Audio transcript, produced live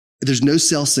there's no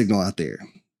sell signal out there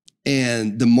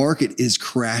and the market is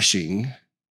crashing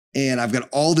and I've got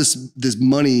all this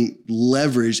money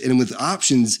leveraged. And with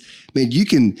options, man,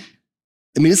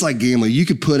 it's like gambling. You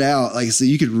could put out, like I said,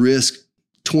 you could risk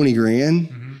 20 grand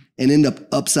and end up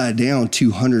upside down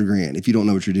 200 grand if you don't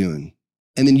know what you're doing.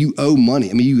 And then you owe money.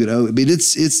 I mean, you could owe, I mean,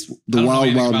 it's the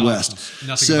wild West.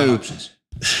 So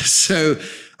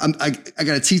I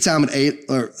got a tee time at 8,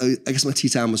 or I guess my tee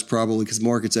time was probably because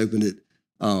markets opened at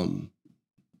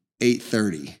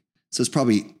 8:30. So it's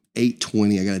probably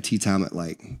 8:20. I got a tee time at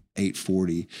like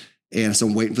 8:40. And so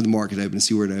I'm waiting for the market to open to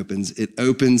see where it opens. It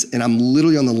opens and I'm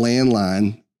literally on the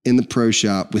landline in the pro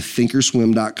shop with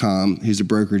thinkorswim.com, who's a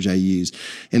brokerage I use.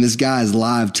 And this guy is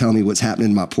live telling me what's happening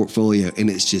in my portfolio.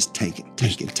 And it's just taking.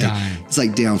 It's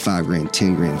like down 5 grand,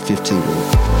 10 grand, 15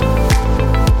 grand.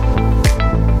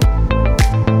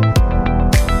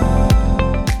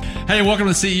 Hey, welcome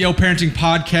to the CEO Parenting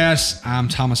Podcast. I'm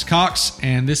Thomas Cox,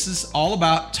 and this is all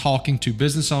about talking to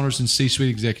business owners and C-suite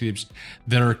executives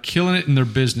that are killing it in their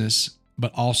business,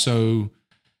 but also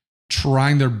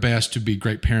trying their best to be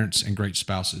great parents and great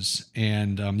spouses.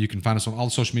 And you can find us on all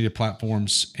the social media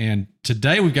platforms. And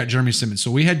today we've got Jeremy Simmons.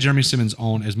 So we had Jeremy Simmons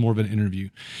on as more of an interview.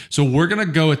 So we're going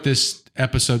to go at this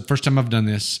episode, first time I've done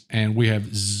this, and we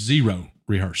have zero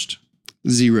rehearsed.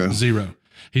 Zero.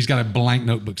 He's got a blank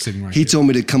notebook sitting right here. He told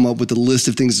me to come up with a list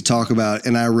of things to talk about,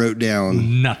 and I wrote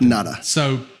down nothing. Nada.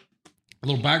 So a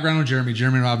little background on Jeremy.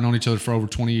 Jeremy and I have known each other for over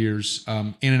 20 years,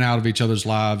 in and out of each other's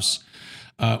lives.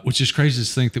 Which is crazy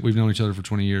to think that we've known each other for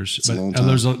 20 years. It's a long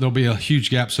time. There'll be a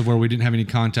huge gaps of where we didn't have any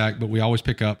contact, but we always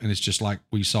pick up, and it's just like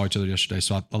we saw each other yesterday.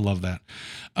 So I love that.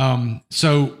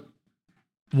 So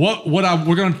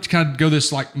we're going to kind of go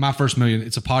this like My First Million.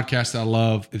 It's a podcast that I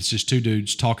love. It's just two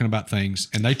dudes talking about things,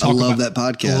 and they talk. I love that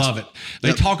podcast. I love it.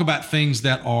 They talk about things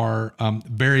that are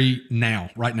very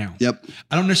right now. Yep.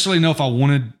 I don't necessarily know if I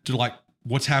wanted to like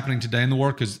what's happening today in the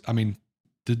world because I mean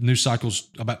the news cycle's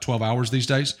about 12 hours these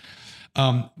days.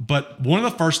 But one of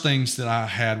the first things that I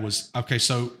had was, okay,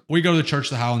 so we go to the Church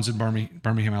of the Highlands in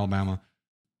Birmingham, Alabama,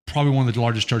 probably one of the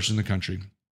largest churches in the country.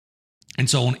 And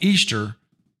so on Easter,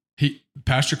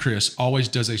 Pastor Chris always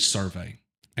does a survey,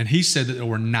 and he said that there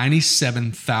were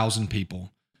 97,000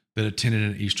 people that attended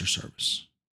an Easter service.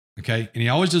 Okay. And he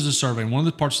always does a survey. And one of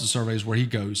the parts of the survey is where he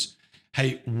goes,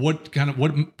 hey, what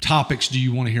topics do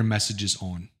you want to hear messages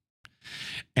on?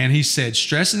 And he said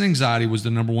stress and anxiety was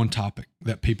the number one topic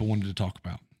that people wanted to talk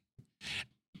about.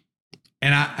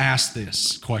 And I asked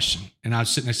this question, and I was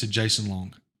sitting next to Jason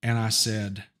Long, and I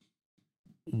said,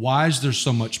 why is there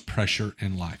so much pressure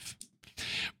in life?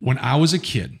 When I was a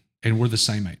kid, and we're the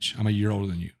same age, I'm a year older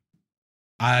than you,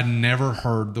 I had never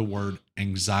heard the word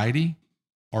anxiety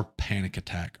or panic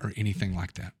attack or anything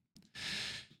like that.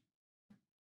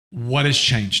 What has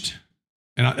changed?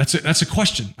 And that's a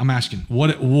question I'm asking.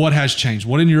 What has changed?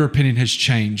 What, in your opinion, has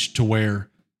changed to where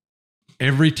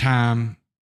every time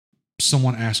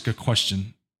someone asks a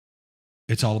question,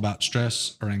 it's all about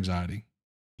stress or anxiety?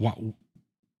 What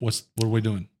are we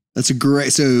doing? That's a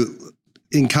great. So,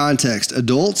 in context,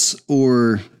 adults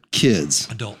or kids?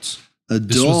 Adults.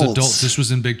 Adults. This was adults. This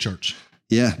was in big church.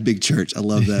 Yeah, big church. I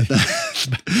love that.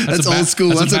 That's old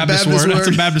school. That's a Baptist word. That's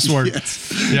a Baptist word.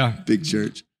 Yes. Yeah. Big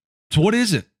church. So what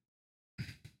is it?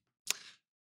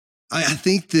 I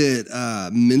think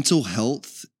that mental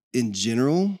health in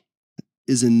general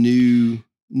is a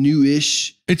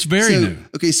newish. It's very new.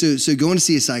 Okay, so going to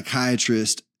see a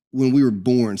psychiatrist when we were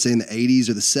born, say in the 80s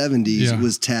or the 70s,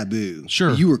 was taboo.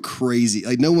 Sure. You were crazy.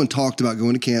 Like no one talked about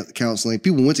going to counseling.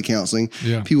 People went to counseling.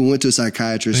 Yeah. People went to a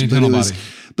psychiatrist. But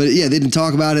they didn't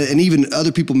talk about it. And even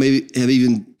other people maybe have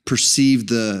even perceived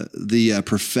the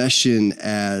profession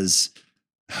as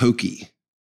hokey.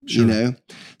 Sure. You know?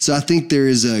 So I think there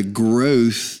is a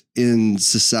growth in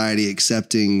society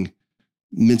accepting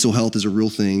mental health as a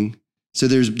real thing. So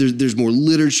there's more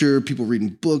literature, people reading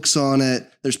books on it.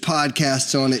 There's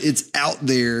podcasts on it. It's out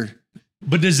there.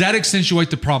 But does that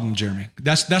accentuate the problem, Jeremy?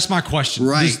 That's my question.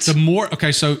 Right. So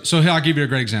here, I'll give you a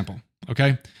great example.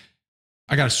 Okay.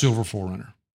 I got a silver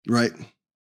 4Runner. Right.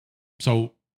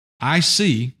 So I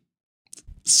see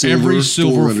every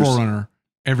silver 4Runner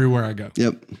everywhere I go.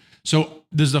 Yep. So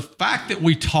does the fact that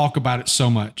we talk about it so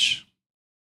much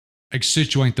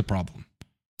accentuate the problem?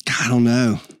 I don't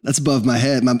know. That's above my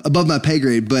head, above my pay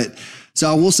grade. But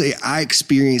so I will say I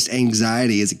experienced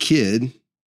anxiety as a kid,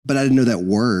 but I didn't know that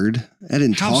word. I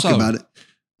didn't talk about it.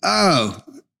 Oh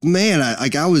man.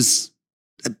 I was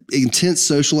intense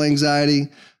social anxiety.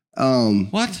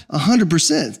 What?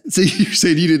 100%. So you're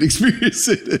saying you didn't experience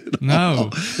it at No.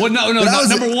 all. Well, no.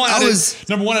 Number one, I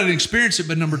didn't experience it.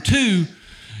 But number two,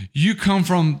 you come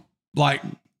from like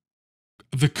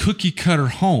the cookie cutter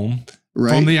home.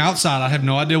 Right. From the outside, I have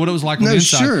no idea what it was like on the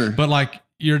inside. Sure. But like,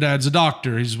 your dad's a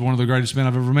doctor. He's one of the greatest men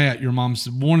I've ever met. Your mom's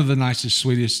one of the nicest,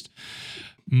 sweetest,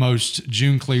 most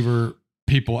June Cleaver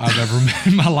people I've ever met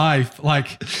in my life.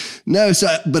 Like, no,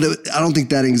 but I don't think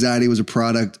that anxiety was a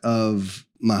product of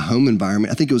my home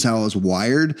environment. I think it was how I was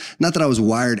wired. Not that I was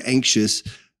wired anxious,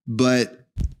 but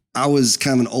I was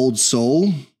kind of an old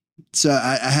soul. So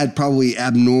I had probably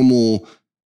abnormal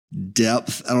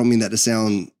depth. I don't mean that to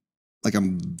sound like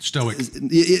I'm stoic.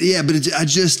 Yeah, but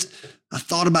I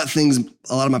thought about things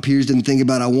a lot of my peers didn't think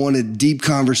about. I wanted deep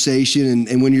conversation.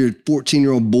 And when you're a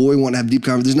 14-year-old boy wanting to have deep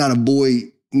conversation, there's not a boy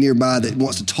nearby that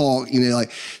wants to talk,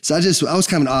 so I was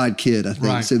kind of an odd kid, I think.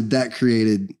 Right. So that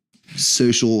created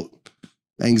social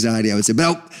anxiety, I would say.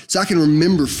 So I can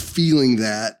remember feeling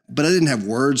that, but I didn't have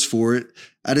words for it.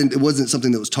 It wasn't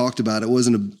something that was talked about. It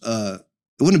wasn't a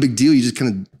big deal. You just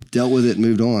kind of dealt with it and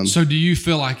moved on. So do you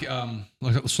feel like, so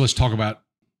let's talk about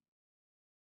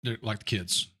like the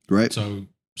kids. Right. So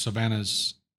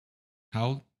Savannah's how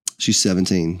old? She's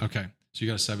 17. Okay. So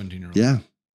you got a 17-year-old. Yeah.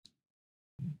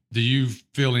 Do you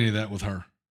feel any of that with her?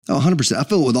 Oh, 100%. I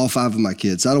feel it with all 5 of my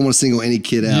kids. I don't want to single any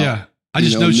kid out. Yeah. I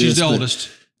just know she's the oldest.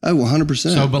 Oh,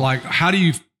 100%. So, but like, how do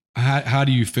you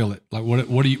feel it? Like,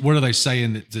 what are they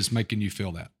saying that's making you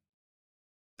feel that?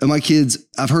 And my kids,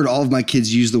 I've heard all of my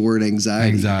kids use the word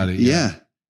anxiety. Anxiety. Yeah.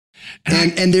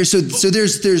 And there's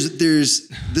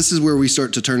this is where we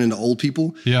start to turn into old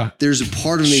people. Yeah. There's a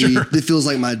part of me that feels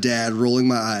like my dad rolling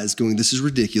my eyes going, this is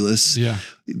ridiculous. Yeah.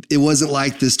 It wasn't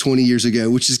like this 20 years ago,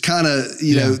 which is kind of,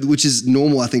 which is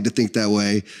normal, I think, to think that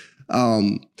way.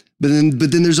 But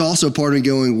then there's also a part of me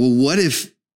going, well, what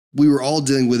if we were all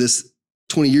dealing with this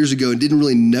 20 years ago and didn't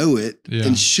really know it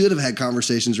and should have had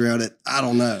conversations around it? I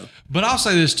don't know. But I'll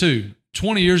say this too.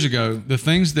 20 years ago, the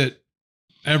things that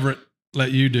Everett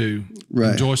let you do,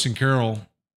 and Joyce and Carol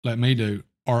let me do,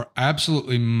 are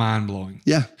absolutely mind-blowing.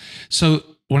 Yeah. So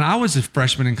when I was a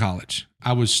freshman in college,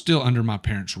 I was still under my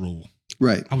parents' rule.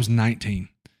 Right. I was 19.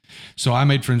 So I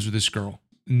made friends with this girl.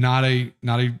 Not a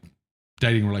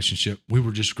dating relationship. We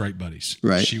were just great buddies.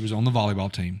 Right. She was on the volleyball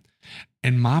team.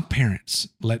 And my parents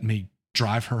let me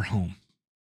drive her home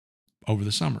over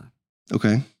the summer.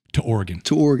 Okay. To Oregon.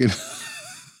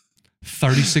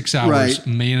 36 hours,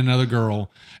 me and another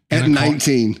girl. At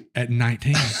 19. At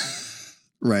 19.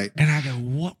 Right. And I go,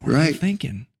 what were they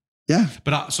thinking? Yeah.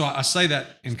 But I say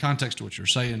that in context to what you're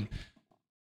saying.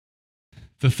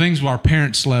 The things our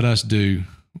parents let us do,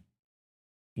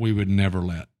 we would never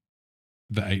let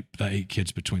the eight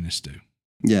kids between us do.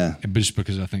 Yeah. But just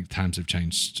because I think times have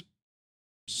changed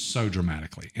so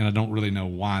dramatically. And I don't really know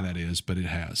why that is, but it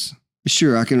has.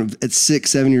 Sure. At 6,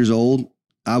 7 years old,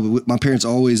 my parents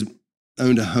always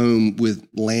owned a home with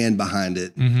land behind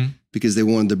it because they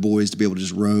wanted their boys to be able to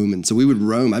just roam. And so we would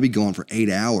roam. I'd be gone for 8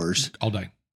 hours.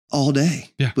 All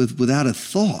day. Yeah. Without a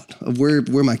thought of where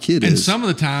my kid is. And some of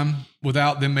the time,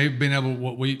 without them maybe being able,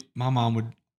 my mom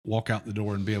would walk out the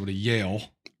door and be able to yell.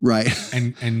 Right.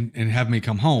 And have me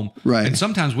come home. Right. And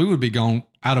sometimes we would be gone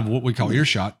out of what we call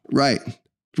earshot. Right.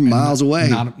 From miles away.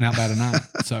 Not bad a night.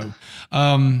 So,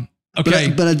 okay.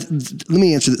 But let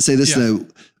me say this though.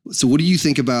 So what do you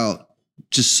think about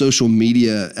just social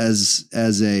media as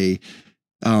a,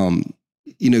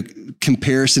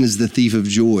 comparison is the thief of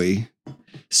joy.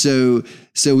 So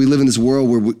we live in this world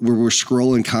where we're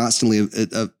scrolling constantly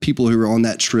of people who are on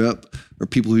that trip or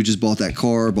people who just bought that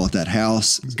car, bought that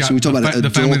house. So we talk about the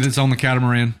family that's on the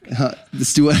catamaran.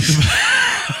 Let's do it.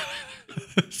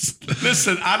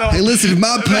 Listen, if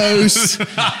my post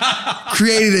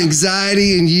created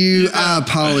anxiety in you, I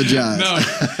apologize. No,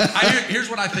 here's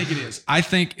what I think it is. I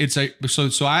think it's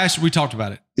we talked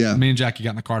about it. Yeah. Me and Jackie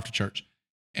got in the car after church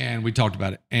and we talked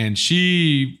about it. And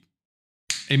she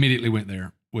immediately went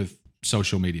there with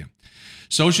social media.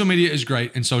 Social media is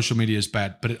great and social media is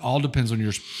bad, but it all depends on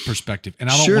your perspective. And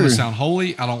I don't want to sound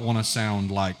holy. I don't want to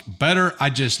sound like better. I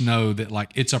just know that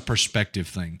like it's a perspective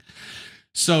thing.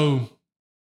 So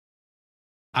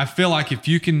I feel like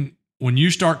when you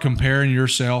start comparing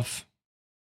yourself,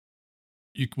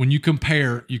 when you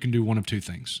compare, you can do one of two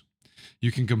things.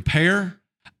 You can compare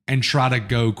and try to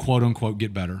go quote unquote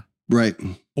get better. Right.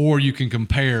 Or you can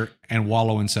compare and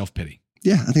wallow in self-pity.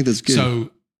 Yeah, I think that's good.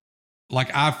 So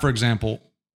like for example,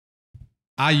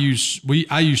 I use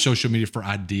social media for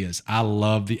ideas. I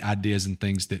love the ideas and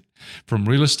things that from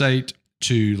real estate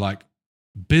to like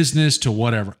business to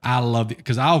whatever. I love it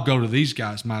because I'll go to these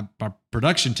guys, my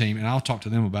production team, and I'll talk to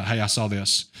them about, hey, I saw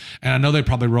this. And I know they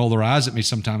probably roll their eyes at me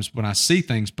sometimes when I see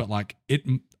things, but like it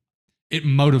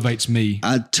motivates me.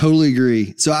 I totally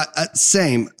agree. So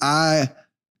I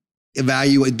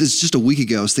evaluate this just a week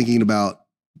ago. I was thinking about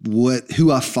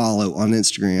who I follow on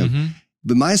Instagram,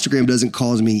 but my Instagram doesn't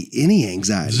cause me any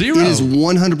anxiety. Zero. It is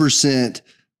 100%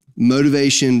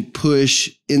 motivation,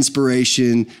 push,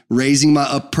 inspiration, raising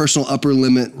my personal upper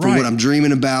limit for what I'm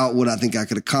dreaming about, what I think I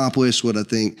could accomplish, what I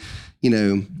think,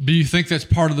 Do you think that's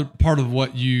part of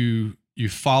what you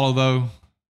follow though?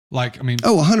 Like, I mean,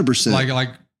 100%. Like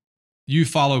you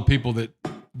follow people that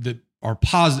are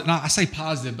positive. Now I say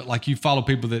positive, but like you follow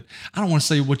people that I don't want to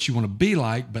say what you want to be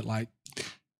like, but like,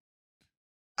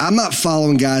 I'm not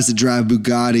following guys that drive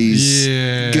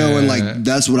Bugattis going like,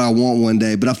 that's what I want one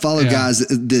day. But I follow guys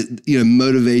that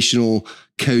motivational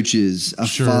coaches. I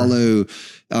follow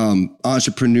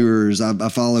entrepreneurs. I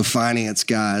follow finance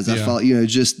guys. I follow,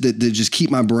 just that just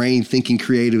keep my brain thinking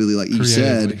creatively, like you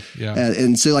said. Yeah.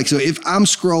 And so if I'm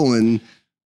scrolling,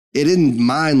 it isn't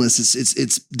mindless.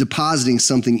 It's depositing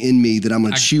something in me that I'm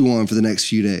going to chew on for the next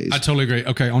few days. I totally agree.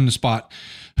 Okay. On the spot,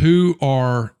 who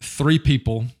are 3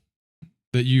 people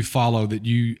that you follow that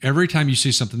you, every time you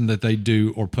see something that they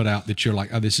do or put out that you're like,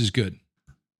 oh, this is good?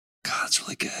 God, it's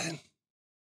really good.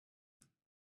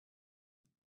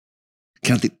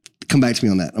 Can I come back to me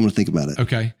on that? I'm going to think about it.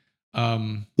 Okay.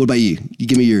 What about you? You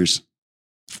give me yours.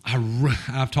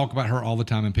 I've talked about her all the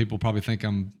time and people probably think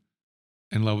I'm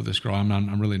in love with this girl.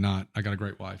 I'm really not. I got a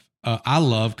great wife. I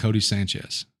love Cody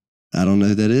Sanchez. I don't know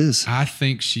who that is. I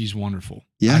think she's wonderful.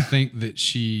 Yeah. I think that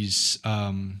she's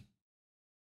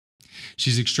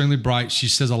extremely bright. She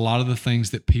says a lot of the things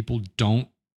that people don't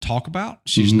talk about.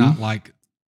 She's not like,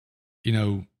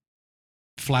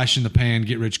 flash in the pan,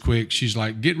 get rich quick. She's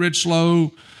like, get rich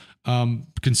slow,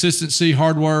 consistency,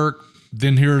 hard work.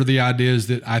 Then here are the ideas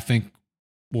that I think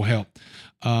will help.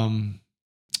 I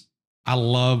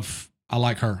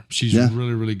like her. She's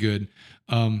really, really good.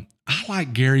 I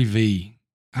like Gary Vee.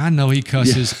 I know he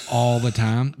cusses all the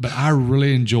time, but I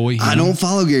really enjoy him. I don't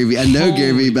follow Gary Vee. I know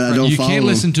Gary Vee, but I don't follow him. You can't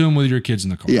listen to him with your kids in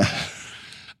the car. Yeah.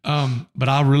 But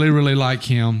I really, really like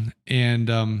him. And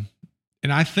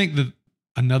I think that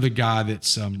another guy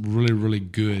that's really, really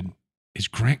good is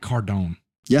Grant Cardone.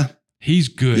 Yeah. He's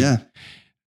good. Yeah.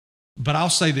 But I'll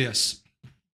say this.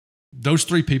 Those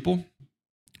 3 people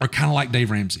are kind of like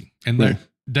Dave Ramsey. And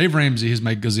Dave Ramsey has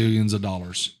made gazillions of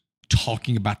dollars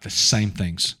talking about the same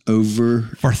things over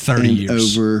for 30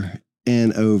 years. Over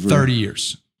and over. 30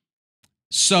 years.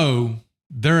 So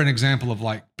they're an example of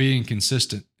like being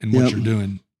consistent in what you're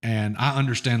doing. And I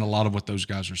understand a lot of what those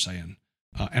guys are saying.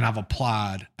 And I've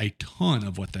applied a ton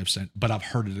of what they've said, but I've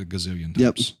heard it a gazillion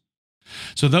times.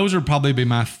 So those would probably be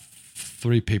my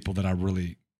 3 people that I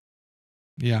really,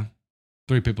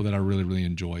 3 people that I really, really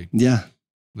enjoy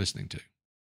listening to.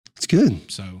 It's good.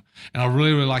 So, and I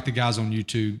really, really like the guys on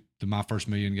YouTube, the My First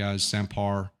Million guys, Sam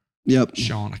Parr,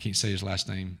 Sean, I can't say his last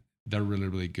name. They're really,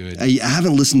 really good. I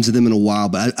haven't listened to them in a while,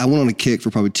 but I went on a kick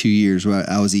for probably 2 years where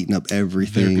I was eating up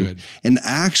everything. They're good. And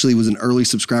I actually was an early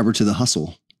subscriber to The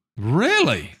Hustle.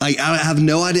 Really? Like, I have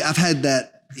no idea. I've had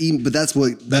that, but that's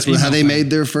how they made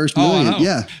their first million.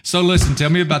 Yeah. So listen, tell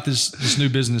me about this new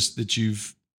business that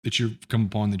you've come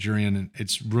upon, that you're in, and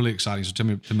it's really exciting. So tell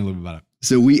me a little bit about it.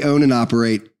 So we own and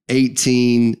operate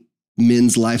 18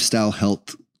 men's lifestyle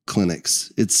health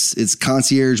clinics. It's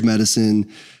concierge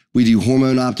medicine. We do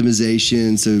hormone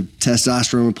optimization, so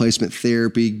testosterone replacement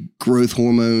therapy, growth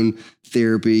hormone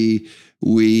therapy.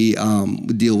 We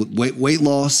deal with weight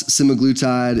loss.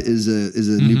 Semaglutide is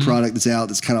a new product that's out.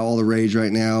 That's kind of all the rage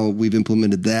right now. We've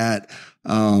implemented that.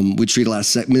 We treat a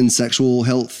lot of men's sexual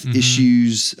health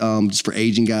issues, just for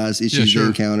aging guys, issues they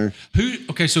encounter.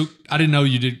 So I didn't know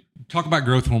you did. Talk about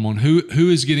growth hormone.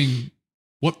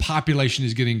 What population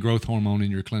is getting growth hormone in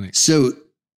your clinic? So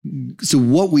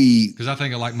because I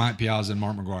think of like Mike Piazza and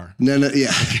Mark McGuire. No,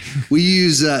 yeah. We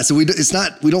use, we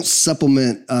don't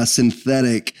supplement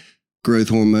synthetic growth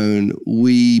hormone.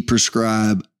 We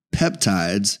prescribe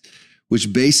peptides,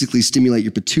 which basically stimulate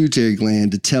your pituitary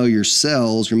gland to tell your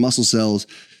muscle cells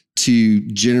to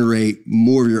generate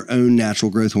more of your own natural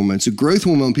growth hormone. So growth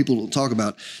hormone, people don't talk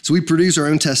about. So we produce our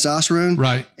own testosterone,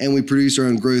 right? And we produce our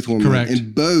own growth hormone. Correct.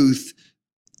 And both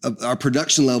of our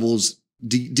production levels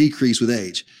decrease with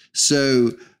age.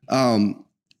 So,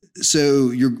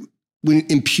 when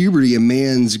in puberty, a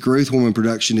man's growth hormone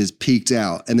production is peaked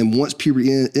out. And then once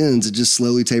puberty ends, it just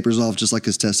slowly tapers off, just like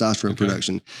his testosterone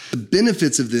production. The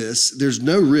benefits of this, there's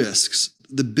no risks.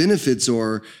 The benefits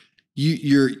are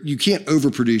you can't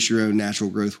overproduce your own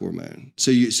natural growth hormone. So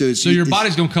your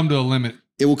body's going to come to a limit.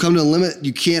 It will come to a limit.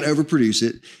 You can't overproduce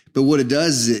it. But what it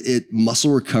does is it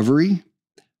muscle recovery.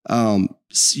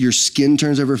 Your skin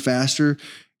turns over faster.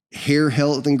 Hair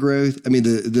health and growth. I mean,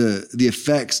 the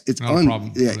effects. It's no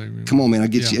problem. Yeah, come on, man. I'll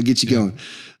get you going.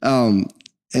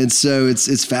 And so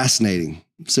it's fascinating.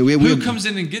 So who comes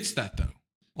in and gets that though?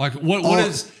 Like what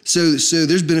is so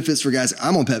there's benefits for guys.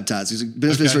 I'm on peptides. There's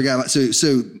benefits for a guy.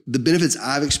 So the benefits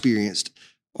I've experienced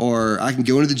are I can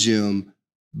go into the gym,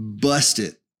 bust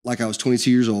it like I was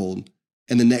 22 years old,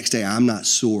 and the next day I'm not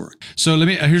sore. So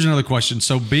here's another question.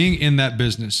 So being in that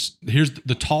business, here's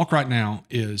the talk right now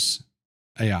is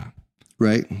AI.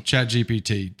 Right. Chat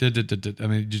GPT. I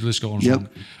mean, just go on.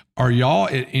 Yep. Are y'all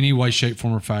in any way, shape,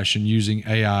 form, or fashion using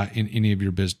AI in any of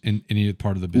your business, in any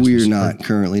part of the business? We're not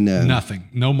currently, no. Nothing.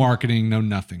 No marketing, no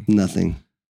nothing. Nothing.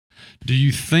 Do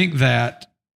you think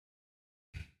that,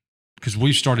 because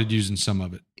we've started using some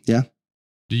of it. Yeah.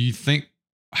 Do you think,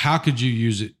 how could you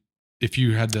use it if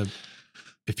you had to,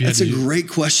 That's a great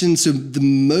question. So the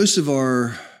most of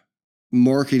our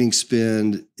marketing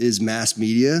spend is mass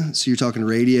media. So you're talking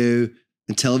radio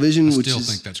and television, I still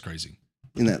think that's crazy.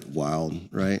 Isn't that wild,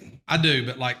 right? I do,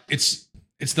 but like it's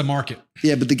the market.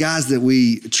 Yeah, but the guys that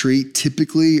we treat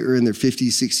typically are in their 50s,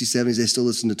 60s, 70s. They still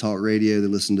listen to talk radio. They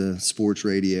listen to sports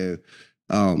radio.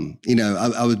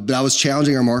 I was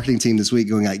challenging our marketing team this week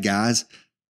going like, guys,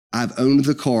 I've owned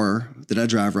the car that I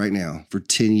drive right now for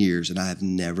 10 years and I have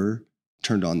never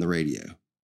turned on the radio.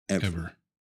 Ever.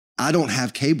 I don't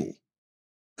have cable.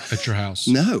 At your house?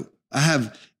 No. I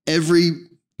have every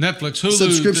Netflix, Hulu,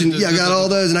 subscription. I got all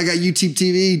those, and I got YouTube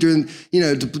TV during,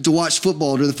 to watch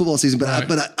football during the football season.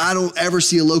 But I don't ever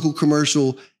see a local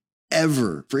commercial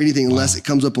ever for anything unless it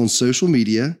comes up on social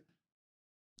media,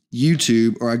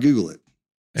 YouTube, or I Google it.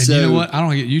 And you know what? I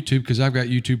don't get YouTube because I've got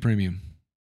YouTube Premium.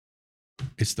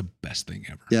 It's the best thing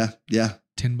ever. Yeah.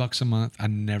 $10 a month. I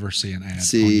never see an ad.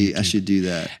 See, I should do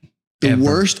that. The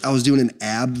worst, I was doing an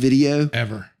ab video.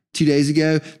 Ever. 2 days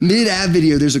ago, mid-ab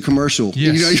video, there's a commercial.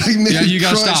 Yes. You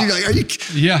gotta stop. You're like, are you?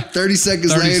 30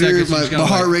 seconds later, my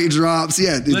heart rate drops.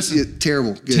 Yeah, it's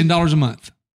terrible. Good. $10 a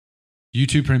month.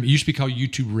 YouTube Premium. It used to be called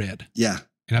YouTube Red. Yeah.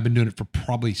 And I've been doing it for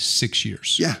probably 6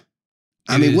 years. Yeah.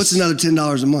 What's another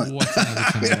 $10 a month? What's another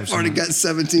 $10 I've already got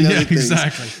 17 other things.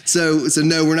 Exactly. So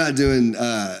no, we're not doing,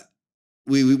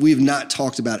 we have not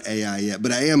talked about AI yet,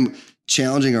 but I am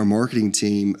challenging our marketing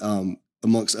team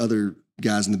amongst other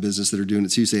guys in the business that are doing it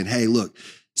too, saying, hey, look,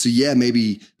 so yeah,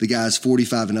 maybe the guys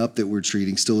 45 and up that we're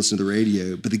treating still listen to the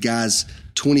radio, but the guys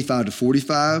 25 to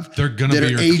 45 that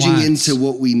are aging clients into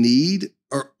what we need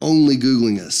are only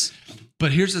Googling us.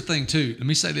 But here's the thing too. Let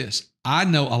me say this. I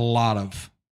know a lot of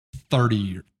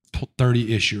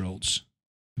 30-ish year olds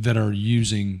that are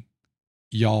using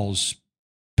y'all's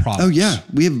products. Oh yeah.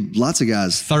 We have lots of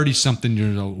guys. 30 something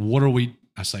years old. What are we,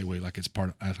 I say we, like it's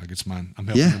part of, like it's mine. I'm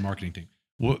helping your marketing team.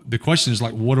 Well, the question is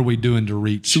like, what are we doing to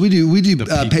reach? So we do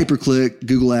pay-per-click,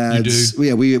 Google Ads. You do?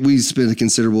 Yeah, we spend a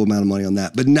considerable amount of money on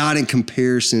that, but not in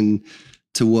comparison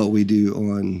to what we do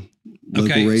on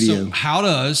local radio. So how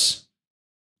does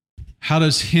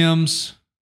Hymns,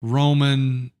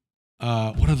 Roman,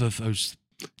 what are those?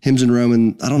 Hymns and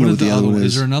Roman. I don't know what the other one is.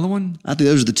 Is there another one? I think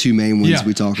those are the two main ones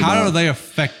we talk about. How are they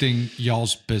affecting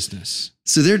y'all's business?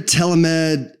 So they're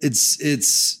telemed.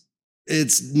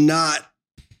 It's not.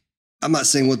 I'm not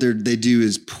saying what they do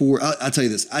is poor. I'll tell you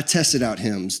this. I tested out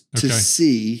Hymns to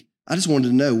see. I just wanted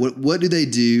to know what do they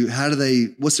do?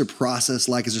 What's their process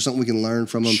like? Is there something we can learn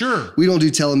from them? Sure. We don't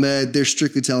do telemed. They're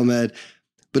strictly telemed,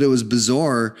 but it was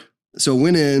bizarre. So I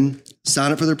went in,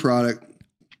 signed up for their product.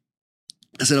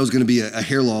 I said I was going to be a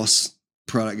hair loss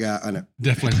product guy. I know.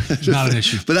 Definitely not an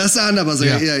issue. But I signed up. I was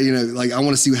like, I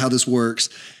want to see how this works.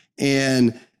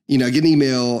 And, I get an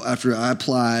email after I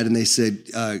applied and they said,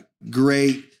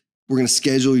 great. We're going to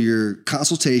schedule your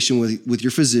consultation with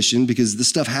your physician because this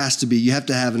stuff has to be, you have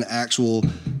to have an actual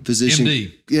physician.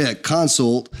 MD. Yeah.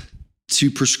 Consult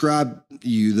to prescribe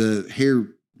you the hair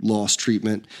loss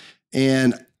treatment.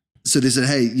 And so they said,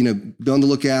 hey, be on the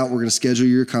lookout. We're going to schedule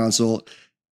your consult.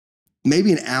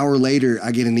 Maybe an hour later,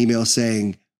 I get an email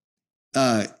saying,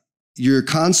 your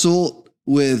consult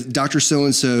with Dr.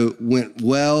 So-and-so went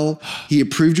well. He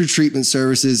approved your treatment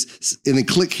services. And then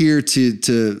click here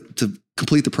to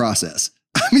complete the process.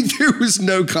 I mean, there was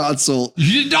no consult.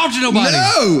 You didn't talk to nobody.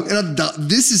 No. And I thought,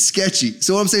 this is sketchy.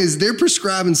 So what I'm saying is they're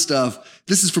prescribing stuff.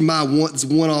 This is from my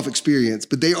one-off experience,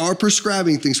 but they are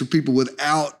prescribing things for people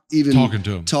without even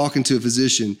talking to a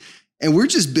physician. And we're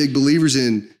just big believers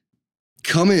in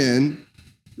come in,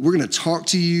 we're going to talk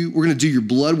to you. We're going to do your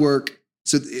blood work.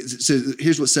 So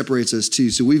here's what separates us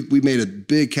too. So we've made a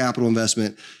big capital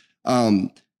investment,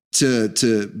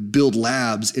 to build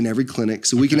labs in every clinic.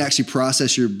 So we can actually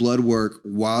process your blood work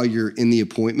while you're in the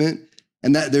appointment.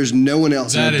 And that there's no one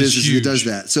else in our business that does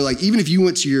that. So like, even if you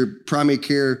went to your primary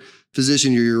care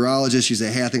physician, your urologist, you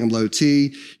say, hey, I think I'm low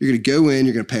T. You're going to go in,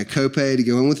 you're going to pay a copay to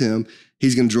go in with him.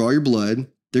 He's going to draw your blood.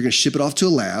 They're going to ship it off to a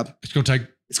lab. It's going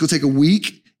to take a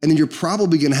week. And then you're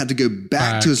probably going to have to go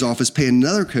back to his office, pay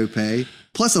another copay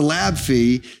plus a lab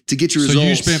fee to get your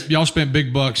results. So y'all spent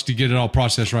big bucks to get it all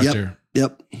processed there.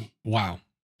 Yep. Wow.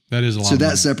 That is a lot. So of that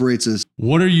money. separates us.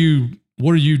 What are you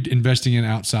investing in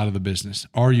outside of the business?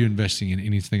 Are you investing in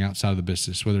anything outside of the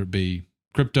business, whether it be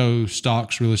crypto,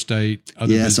 stocks, real estate, other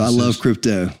businesses? So I love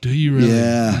crypto. Do you really?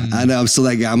 Yeah, I know. I'm still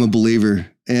that guy. I'm a believer.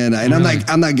 And I'm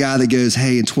that guy that goes,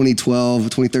 hey, in 2012,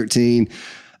 2013,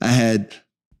 I had,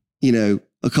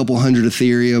 a couple hundred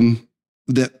Ethereum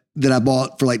that I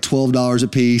bought for like $12 a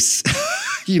piece,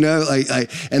 but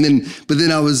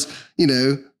then I was,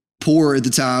 poor at the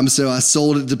time. So I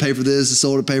sold it to pay for this, I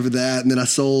sold it to pay for that. And then I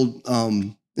sold,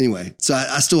 anyway, so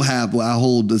I still have, I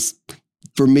hold this,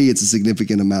 for me, it's a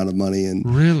significant amount of money in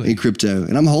crypto,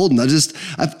 and I'm holding. I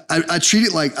treat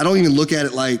it like, I don't even look at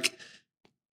it like,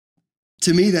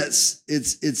 to me,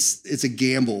 it's a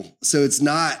gamble. So it's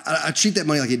not, I treat that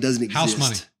money like it doesn't exist. House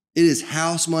money. It is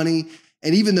house money.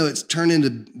 And even though it's turned into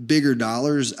bigger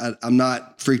dollars, I'm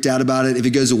not freaked out about it. If it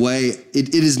goes away,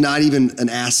 it is not even an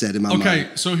asset in my mind. Okay,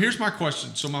 so here's my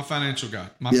question. So my financial guy,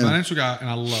 and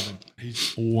I love him.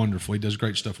 He's wonderful. He does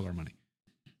great stuff with our money.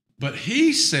 But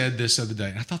he said this the other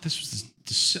day, and I thought this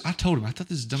was, I told him, I thought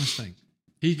this is the dumbest thing.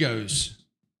 He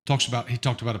talked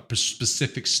about a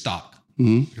specific stock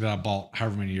that I bought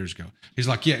however many years ago. He's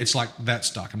like, yeah, it's like that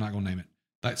stock. I'm not going to name it.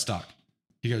 That stock.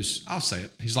 He goes, I'll say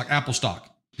it. He's like Apple stock.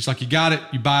 He's like, you got it,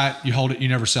 you buy it, you hold it, you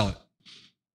never sell it.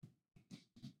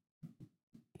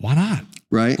 Why not?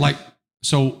 Right. Like,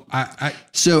 so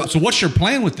so what's your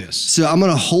plan with this? So I'm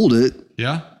going to hold it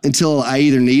until I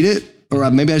either need it or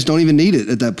maybe I just don't even need it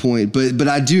at that point. But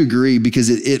I do agree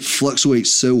because it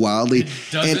fluctuates so wildly.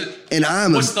 And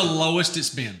what's the lowest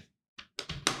it's been?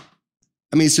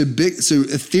 I mean, so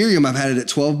Ethereum, I've had it at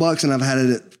 $12 and I've had it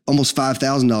at almost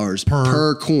 $5,000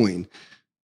 per coin.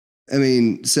 I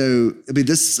mean, this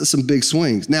is some big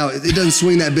swings. Now it doesn't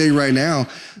swing that big right now,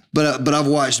 but I've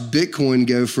watched Bitcoin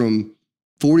go from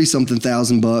 40 something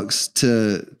thousand bucks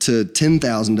to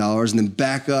 $10,000 and then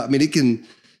back up. I mean, it can,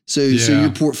 so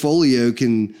your portfolio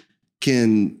can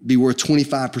be worth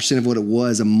 25% of what it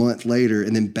was a month later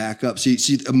and then back up. So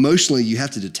emotionally you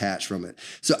have to detach from it.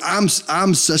 So I'm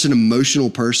such an emotional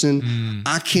person.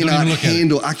 I cannot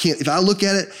handle, if I look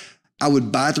at it, I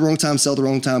would buy at the wrong time, sell at the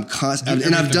wrong time,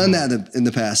 and I've done that in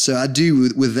the past. So I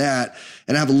do with that,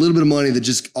 and I have a little bit of money that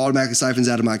just automatically siphons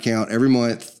out of my account every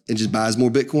month and just buys more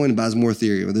Bitcoin and buys more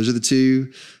Ethereum. Those are the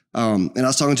two. And I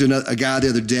was talking to a guy the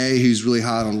other day who's really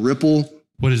hot on Ripple.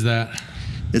 What is that?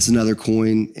 It's another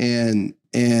coin,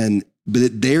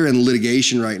 but they're in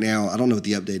litigation right now. I don't know what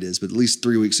the update is, but at least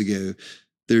 3 weeks ago,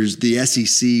 the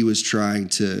SEC was trying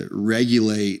to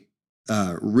regulate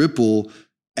Ripple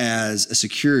as a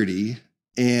security.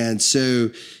 And so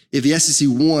if the SEC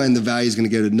won, the value is going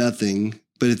to go to nothing.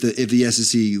 But if the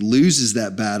SEC loses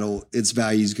that battle, its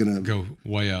value is going to go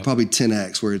way up, probably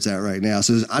 10x where it's at right now.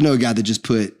 So I know a guy that just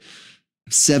put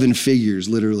 7 figures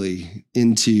literally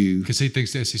into, because he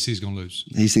thinks the SEC is going to lose.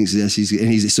 He thinks the SEC, and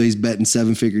he's betting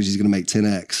 7 figures. He's going to make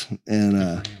 10x.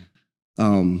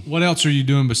 And what else are you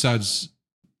doing besides?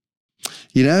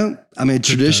 I mean,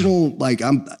 traditional, like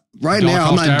I'm right now,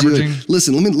 I'm not doing,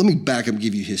 listen, let me back up and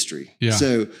give you history. Yeah.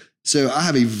 So I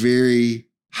have a very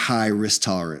high risk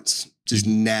tolerance, just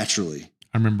naturally.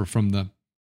 I remember from the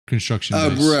construction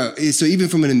days. Bro. So even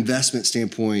from an investment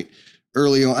standpoint,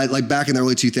 early on, like back in the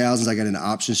early 2000s, I got into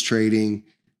options trading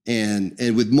and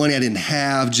with money I didn't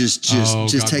have, just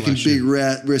taking big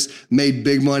risks, made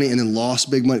big money and then lost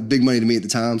big money to me at the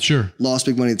time. Sure. Lost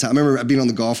big money at the time. I remember being on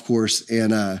the golf course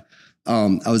and,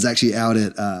 I was actually out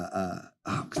at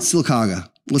Silicaga.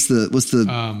 What's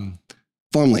the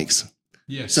Farm Links?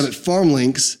 Yes. So I'm at Farm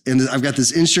Links, and I've got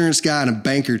this insurance guy and a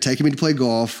banker taking me to play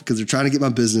golf because they're trying to get my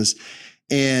business,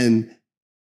 and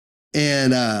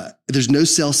there's no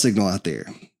cell signal out there,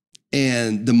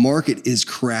 and the market is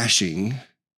crashing,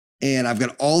 and I've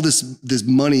got all this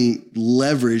money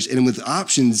leveraged, and with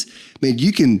options, man,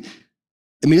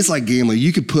 it's like gambling.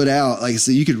 You could put out, like I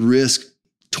said, you could risk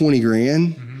 20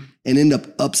 grand. Mm-hmm. And end up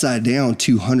upside down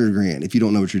 200 grand if you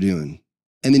don't know what you're doing.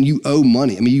 And then you owe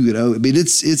money. I mean, you could owe,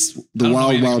 it's the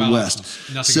wild west.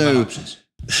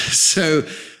 So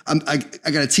I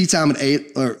got a tee time at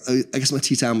 8, or I guess my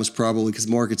tee time was probably because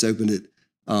markets opened at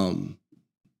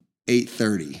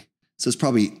 8:30. So it's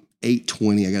probably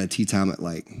 8:20. I got a tee time at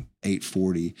like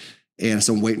 8:40. And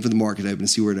so I'm waiting for the market to open to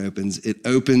see where it opens. It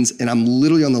opens and I'm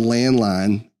literally on the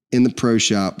landline in the pro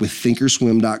shop with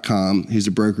thinkorswim.com, who's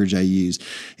a brokerage I use.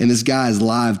 And this guy is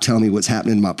live telling me what's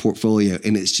happening in my portfolio.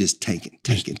 And it's just tanking.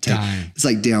 It's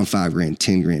like down $5,000,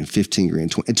 $10,000, $15,000,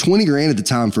 and $20,000 at the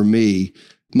time for me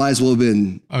might as well have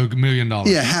been $1 million.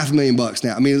 Yeah. $500,000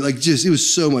 now. I mean, like just, it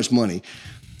was so much money.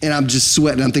 And I'm just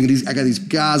sweating. I'm thinking I got these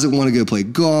guys that want to go play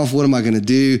golf. What am I going to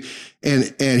do? And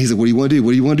he's like, what do you want to do?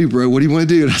 What do you want to do, bro? What do you want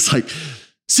to do? And I was like,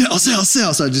 sell.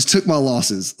 So I just took my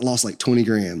losses. I lost like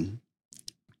 $20,000.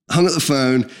 Hung up the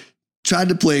phone, tried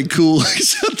to play it cool.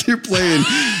 He's out there playing.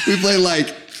 We played like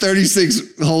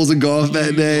 36 holes of golf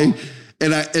that day.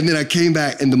 And then I came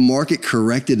back and the market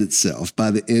corrected itself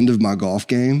by the end of my golf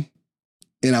game.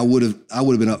 And I would have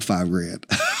been up $5,000.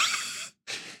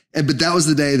 But that was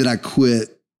the day that I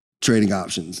quit trading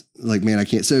options. Like, man, I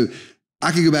can't. So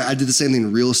I could go back. I did the same thing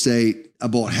in real estate. I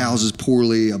bought houses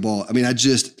poorly. You put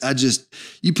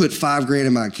 $5,000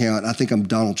 in my account. I think I'm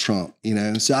Donald Trump, you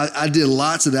know? So I did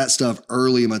lots of that stuff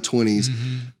early in my 20s.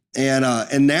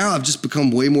 And now I've just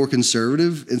become way more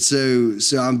conservative. And so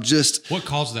I'm just. What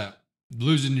caused that?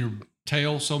 Losing your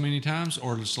tail so many times,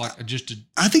 or it's like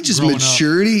I think just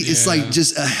maturity. It's like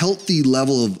just a healthy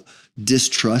level of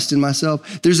distrust in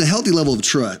myself. There's a healthy level of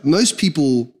trust. Most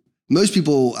people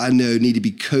I know need to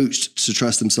be coached to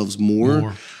trust themselves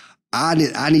more. I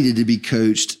needed to be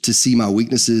coached to see my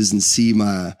weaknesses and see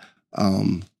my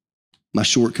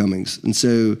shortcomings. And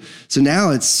so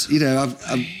now it's, you know,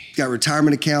 I've got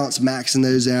retirement accounts, maxing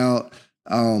those out.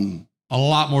 A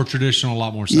lot more traditional, a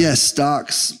lot more safe. Yeah,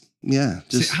 stocks. Yeah.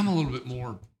 See, I'm a little bit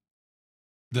more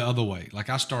the other way. Like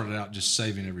I started out just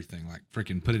saving everything, like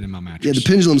freaking put it in my mattress. Yeah, the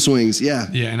pendulum swings. Yeah.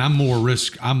 Yeah, and I'm more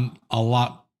risk. I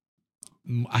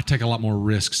take a lot more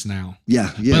risks now.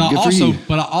 Yeah.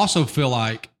 But I also feel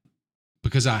like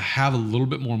because I have a little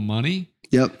bit more money.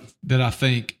 Yep. That I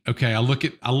think, okay, I look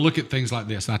at things like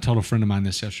this. And I told a friend of mine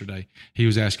this yesterday. He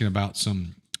was asking about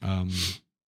some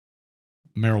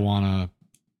marijuana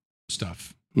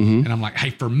stuff. And I'm like, hey,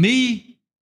 for me,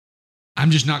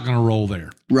 I'm just not going to roll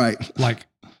there. Right. Like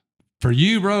for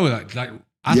you, bro,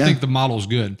 I think the model's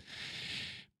good.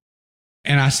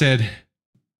 And I said,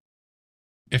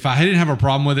 if I didn't have a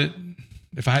problem with it,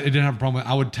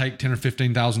 I would take $10,000 or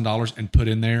 $15,000 and put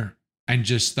in there and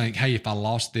just think, hey, if I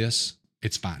lost this,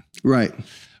 it's fine. Right.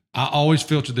 I always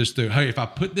filter this through. Hey, if I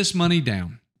put this money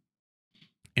down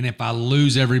and if I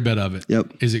lose every bit of it,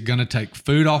 is it going to take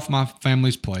food off my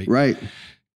family's plate? Right.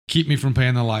 Keep me from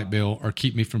paying the light bill or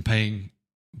keep me from paying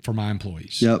for my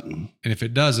employees? Yep. And if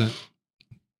it doesn't,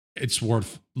 it's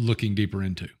worth looking deeper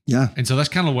into. Yeah. And so that's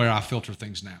kind of where I filter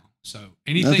things now. So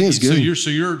anything, so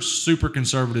you're super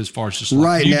conservative as far as just like,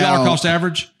 right you now, dollar cost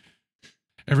average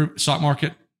every stock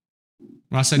market.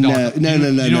 When I say dollar, no,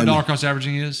 you know what dollar cost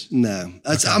averaging is? No,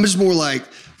 I'm just more like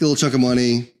get a little chunk of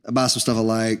money. I buy some stuff I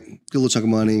like. Get a little chunk of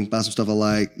money. Buy some stuff I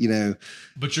like. You know.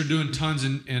 But you're doing tons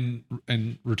in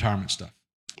retirement stuff.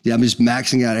 Yeah, I'm just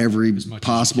maxing out every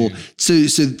possible. So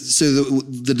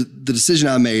the decision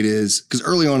I made is because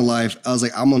early on in life I was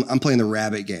like I'm playing the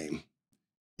rabbit game.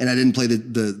 And I didn't play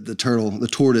the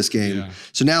tortoise game. Yeah.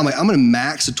 So now I'm like, I'm going to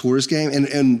max the tortoise game.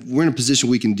 And we're in a position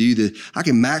we can do this. I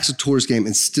can max the tortoise game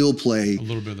and still play a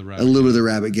little bit of the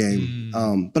rabbit game.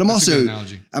 But I'm also,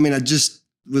 I mean,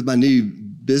 with my new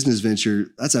business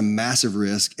venture, that's a massive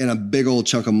risk and a big old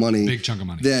chunk of money. Big chunk of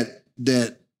money.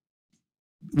 That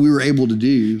we were able to do.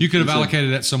 You could have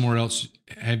allocated that somewhere else.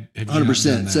 Have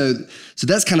 100%. So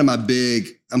that's kind of my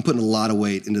I'm putting a lot of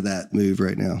weight into that move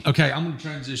right now. Okay. I'm going to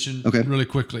transition really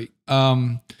quickly.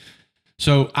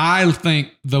 So I think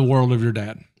the world of your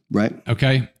dad. Right.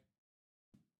 Okay.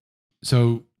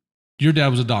 So your dad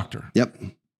was a doctor. Yep.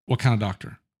 What kind of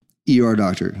doctor? ER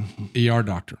doctor. ER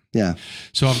doctor. Yeah.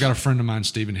 So I've got a friend of mine,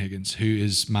 Stephen Higgins, who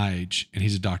is my age and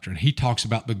he's a doctor and he talks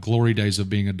about the glory days of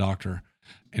being a doctor.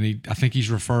 And I think he's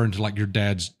referring to like your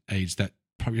dad's age, that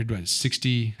probably your dad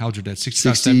 60. How old's your dad?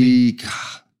 65, 70?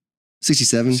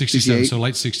 67, 68. So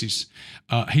late 60s.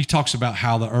 He talks about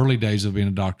how the early days of being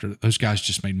a doctor, those guys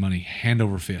just made money hand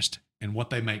over fist. And what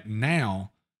they make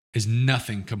now is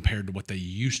nothing compared to what they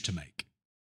used to make.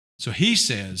 So he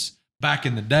says back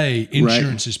in the day,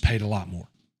 insurance is paid a lot more.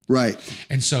 Right.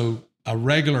 And so a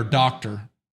regular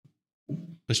doctor,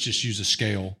 let's just use a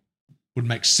scale, would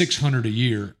make $600 a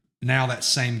year. Now that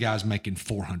same guy's making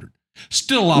 $400.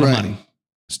 Still a lot of money.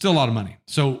 Still a lot of money.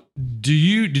 So did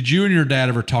you and your dad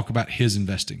ever talk about his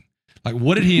investing? Like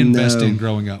what did he invest in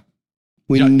growing up?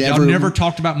 Y'all never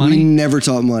talked about money? We never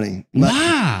talked money.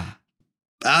 Why?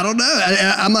 I don't know.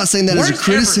 I'm not saying that as a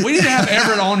criticism. We need to have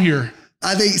Everett on here.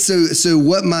 I think so. So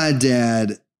what my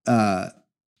dad,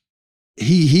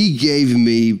 he gave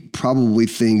me probably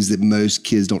things that most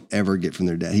kids don't ever get from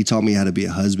their dad. He taught me how to be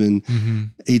a husband. Mm-hmm.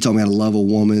 He taught me how to love a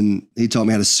woman. He taught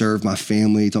me how to serve my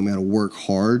family. He taught me how to work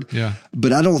hard. Yeah.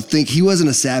 But I don't think he wasn't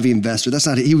a savvy investor. That's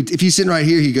not, he would, if he's sitting right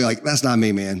here, he'd go like, that's not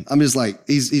me, man. I'm just like,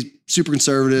 he's super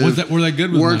conservative. Were they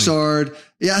good with works money? hard.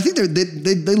 Yeah. I think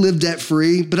they live debt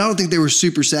free, but I don't think they were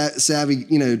super savvy,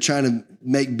 trying to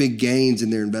make big gains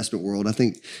in their investment world. I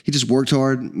think he just worked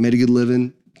hard, made a good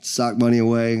living, socked money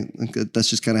away. That's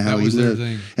just kind of how he lived.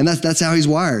 And that's how he's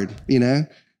wired, And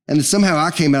then somehow I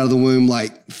came out of the womb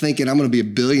like thinking I'm going to be a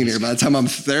billionaire by the time I'm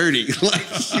 30.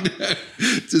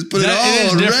 Just put it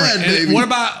all in red, baby.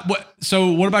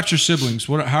 What about your siblings?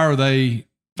 How are they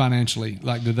financially?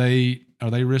 Like, are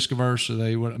they risk averse?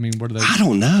 What are they? I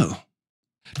don't know.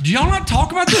 Do y'all not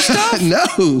talk about this stuff?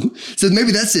 No. So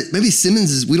maybe that's it. Maybe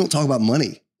Simmons we don't talk about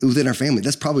money within our family.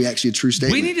 That's probably actually a true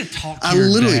statement. We need to talk to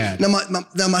your dad.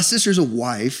 Now my sister's a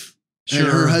wife. Sure.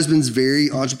 And her husband's very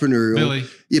entrepreneurial. Billy.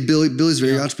 Yeah, Billy's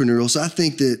very entrepreneurial. So I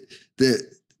think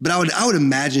but I would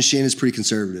imagine Shannon's pretty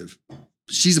conservative.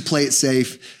 She's a play it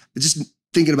safe. Just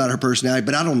thinking about her personality,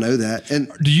 but I don't know that.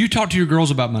 And do you talk to your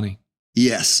girls about money?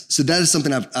 Yes. So that is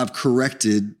something I've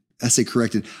corrected. I say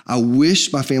corrected. I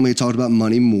wish my family had talked about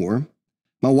money more.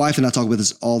 My wife and I talk about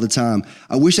this all the time.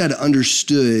 I wish I had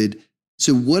understood.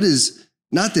 So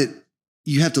not that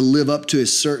you have to live up to a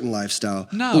certain lifestyle.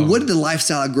 No. But what did the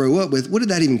lifestyle I grow up with? What did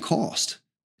that even cost?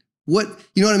 You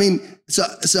know what I mean? So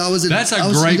I was That's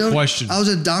a great question. I was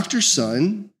a doctor's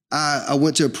son. I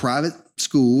went to a private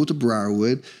school to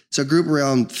Briarwood. So I grew up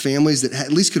around families that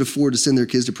at least could afford to send their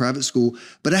kids to private school,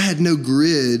 but I had no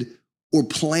grid or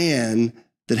plan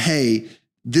that, hey,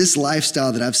 this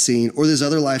lifestyle that I've seen or this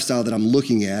other lifestyle that I'm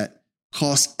looking at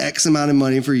costs X amount of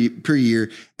money per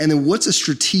year. And then what's a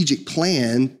strategic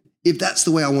plan? If that's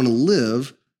the way I want to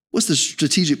live, what's the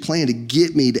strategic plan to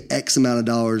get me to X amount of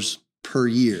dollars per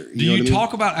year? Do you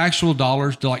talk about actual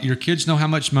dollars? Do your kids know how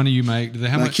much money you make?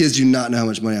 My kids do not know how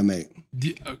much money I make.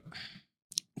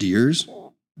 Do yours?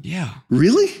 Yeah.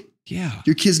 Really? Yeah.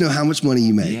 Your kids know how much money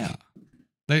you make? Yeah.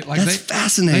 That's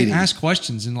fascinating. They ask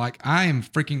questions and I am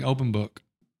freaking open book.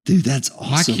 Dude, that's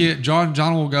awesome. My kid,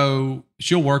 John will go,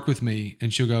 she'll work with me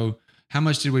and she'll go, how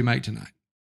much did we make tonight?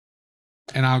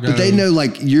 And I'll go. But they know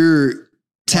your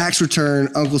tax return,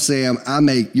 Uncle Sam,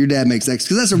 your dad makes X.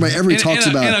 Because that's what everybody talks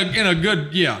about. In a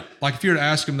good, yeah. Like if you were to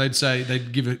ask them, they'd say,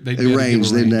 they'd give it, they'd a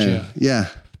range. They know. Yeah.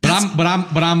 I'm an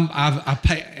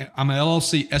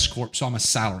LLC S Corp, so I'm a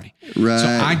salary. Right. So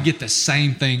I get the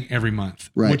same thing every month,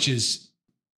 right. which is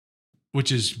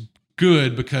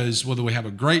good because whether we have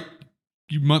a great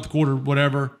month, quarter,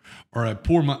 whatever, or a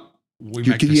poor month, we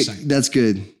make the same. That's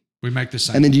good. We make the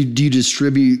same. And then do you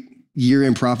distribute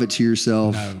year-end profit to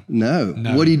yourself? No.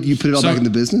 What do you put it all back in the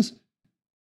business?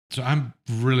 So I'm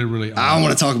really, really. I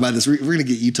want to talk about this. We're going to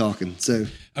get you talking. So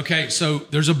okay, so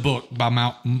there's a book by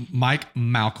Mike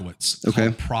Malkowitz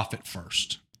called Profit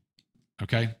First.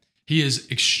 Okay, he is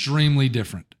extremely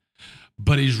different,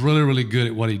 but he's really, really good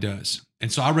at what he does.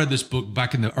 And so I read this book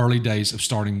back in the early days of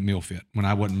starting MealFit when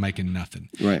I wasn't making nothing.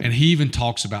 Right. And he even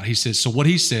talks about, he says,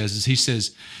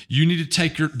 you need to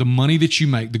take the money that you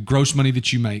make, the gross money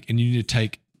that you make, and you need to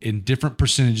take in different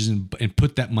percentages and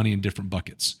put that money in different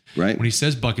buckets. Right. When he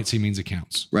says buckets, he means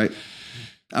accounts. Right.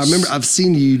 I remember I've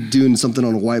seen you doing something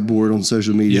on a whiteboard on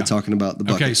social media talking about the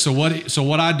bucket. Okay. So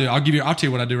what I do, I'll tell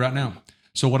you what I do right now.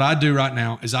 So what I do right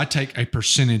now is I take a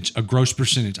gross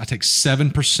percentage. I take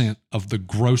 7% of the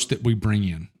gross that we bring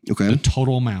in, the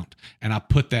total amount, and I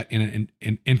put that in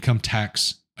an income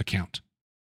tax account.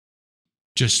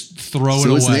 Just throw it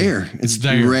away. So it's there. It's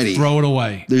there. Ready. Throw it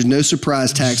away. There's no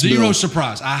surprise tax bill. Zero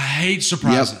surprise. I hate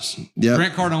surprises. Yep.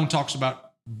 Grant Cardone talks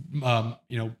about,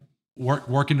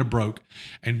 working to broke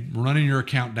and running your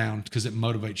account down because it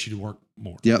motivates you to work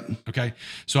more. Yep. Okay.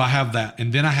 So I have that.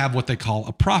 And then I have what they call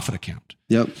a profit account.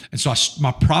 Yep. And so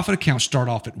my profit account start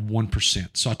off at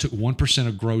 1%. So I took 1%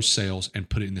 of gross sales and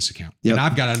put it in this account. Yep. And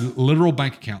I've got a literal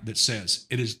bank account that says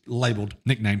it is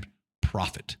nicknamed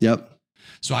profit. Yep.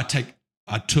 So I took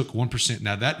 1%.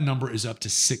 Now that number is up to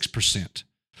 6%.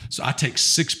 So I take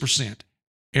 6%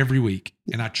 every week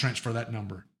and I transfer that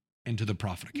number into the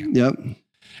profit account. Yep.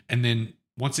 And then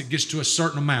once it gets to a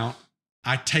certain amount,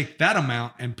 I take that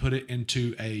amount and put it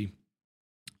into a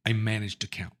managed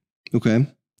account. Okay.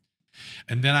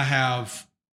 And then I have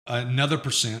another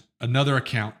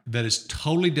account that is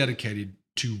totally dedicated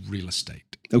to real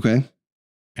estate. Okay.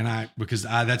 And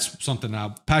that's something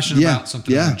I'm passionate about,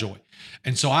 something I enjoy.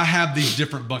 And so I have these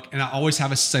different and I always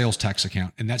have a sales tax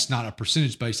account, and that's not a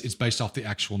percentage base. It's based off the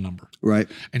actual number. Right.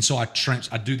 And so I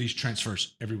do these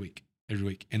transfers every week. every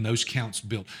week. And those counts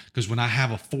build. Because when I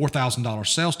have a $4,000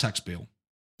 sales tax bill,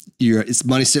 it's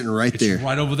money sitting right there. It's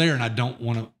right over there, and I don't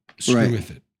want to screw Right. with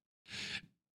it.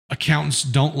 Accountants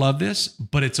don't love this,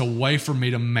 but it's a way for me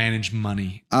to manage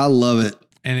money. I love it.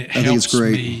 And it I think it's helps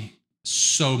great. me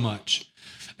so much.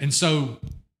 And so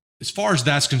as far as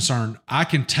that's concerned, I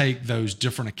can take those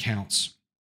different accounts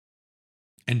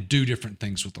and do different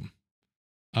things with them.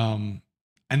 And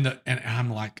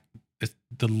I'm like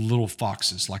the little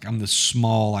foxes, like I'm the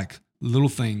small, like little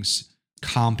things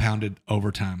compounded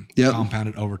over time, Yep.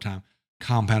 compounded over time,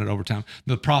 compounded over time.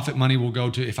 The profit money will go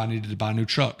to if I needed to buy a new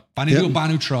truck. If I need to go buy a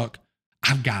new truck,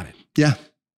 I've got it. Yeah.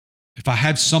 If I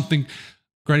had something,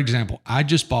 great example. I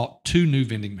just bought 2 new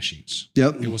vending machines.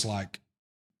 Yep. It was like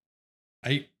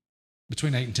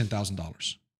between $8,000 and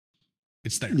 $10,000.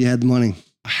 It's there. You had the money.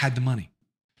 I had the money.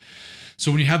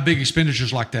 So when you have big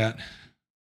expenditures like that,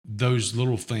 those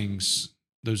little things,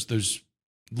 those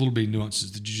little bitty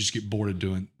nuances that you just get bored of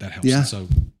doing, that helps. Yeah. And so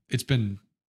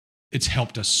it's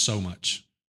helped us so much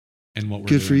in what we're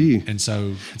Good doing. for you. And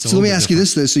so let me ask you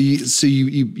this though. So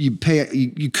you pay,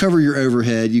 you cover your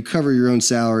overhead, you cover your own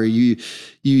salary,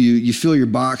 you fill your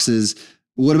boxes.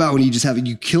 What about when you just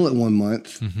you kill it one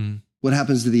month? Mm-hmm. What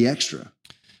happens to the extra?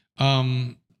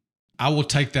 I will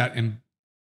take that and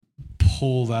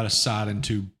pull that aside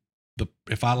into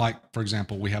if I like, for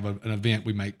example, we have an event,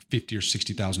 we make $50,000 or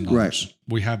 $60,000. Right.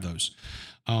 We have those.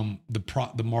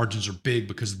 The margins are big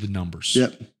because of the numbers.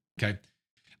 Yep. Okay.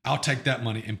 I'll take that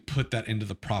money and put that into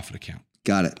the profit account.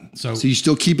 Got it. So you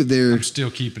still keep it there. I'm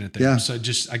still keeping it there. Yeah. So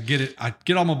I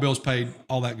get all my bills paid,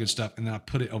 all that good stuff. And then I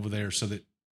put it over there so that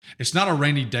it's not a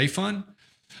rainy day fund,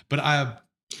 but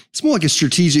it's more like a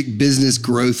strategic business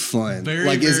growth fund.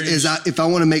 If I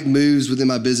want to make moves within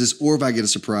my business or if I get a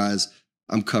surprise,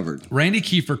 I'm covered. Randy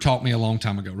Kiefer taught me a long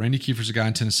time ago. Randy Kiefer's a guy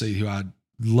in Tennessee who I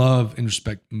love and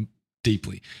respect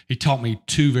deeply. He taught me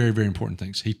 2 very, very important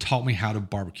things. He taught me how to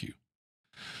barbecue.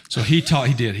 So he's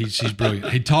brilliant.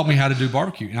 He taught me how to do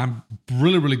barbecue, and I'm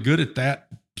really, really good at that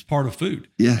part of food.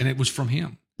 Yeah. And it was from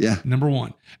him. Yeah. Number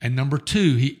 1. And number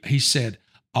 2, he said,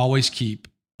 always keep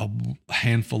a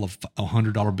handful of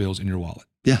 $100 bills in your wallet.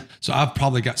 Yeah. So I've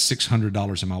probably got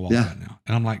 $600 in my wallet right now.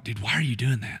 And I'm like, dude, why are you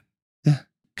doing that? Yeah.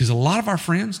 Because a lot of our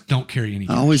friends don't carry any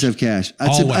cash. I always have cash.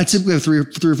 I typically have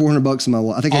 $300 or $400 in my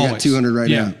wallet. I think I got 200 right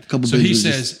now. A couple. So he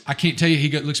says, I can't tell you. He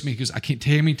looks at me because I can't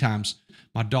tell you how many times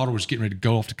my daughter was getting ready to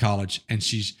go off to college, and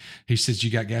he says, "You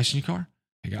got gas in your car?"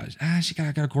 He goes, I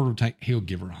got a quarter of a tank. He'll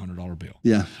give her $100 bill.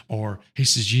 Yeah. Or he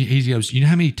says, he goes, you know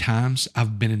how many times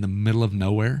I've been in the middle of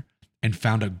nowhere and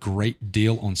found a great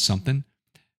deal on something,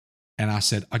 and I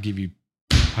said, I'll give you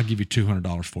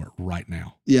 $200 for it right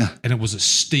now. Yeah. And it was a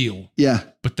steal. Yeah.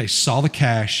 But they saw the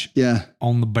cash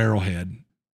on the barrelhead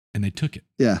and they took it.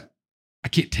 Yeah. I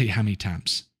can't tell you how many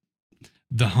times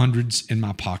the hundreds in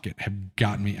my pocket have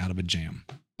gotten me out of a jam.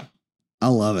 I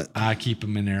love it. I keep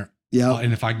them in there. Yeah.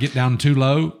 And if I get down too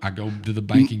low, I go to the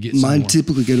bank and get some more. Mine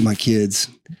typically go to my kids.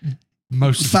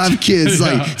 Most 5 kids,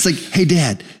 it's like, hey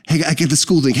dad, hey, I get the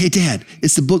school thing. Hey dad,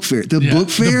 it's the book fair. The book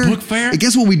fair. The book fair. And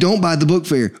guess what? We don't buy at the book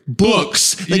fair.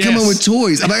 Books. They come in with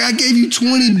toys. I'm like, I gave you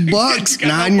 $20,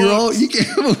 9-year-old. You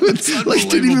came up with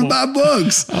didn't even buy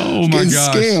books. Oh my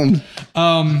gosh.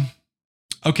 Scammed.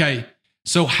 Okay.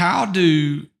 So how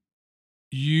do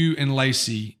you and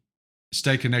Lacey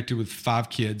stay connected with 5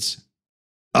 kids?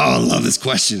 Oh, I love this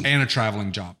question. And a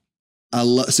traveling job.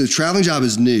 So traveling job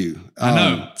is new. I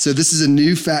know. So this is a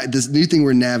new this new thing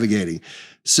we're navigating.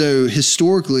 So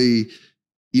historically,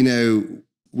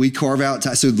 we carve out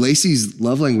time. So Lacey's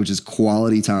love language is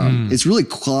quality time. It's really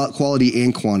quality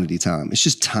and quantity time. It's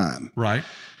just time. Right.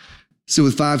 So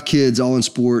with 5 kids, all in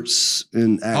sports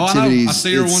and activities. I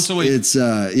see her once a week. It's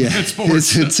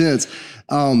it's intense.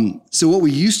 So what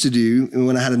we used to do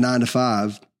when I had a 9 to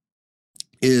 5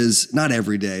 is not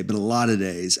every day, but a lot of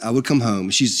days I would come home.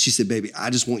 She said, baby,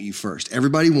 I just want you first.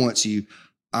 Everybody wants you.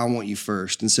 I want you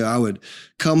first. And so I would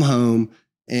come home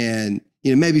and,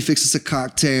 maybe fix us a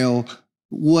cocktail,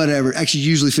 whatever. Actually,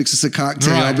 usually fix us a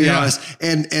cocktail. Right, I'll be honest.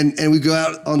 And we go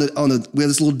out we have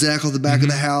this little deck on the back of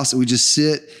the house and we just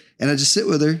sit and I just sit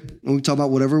with her and we talk about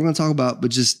whatever we're going to talk about,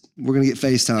 but we're going to get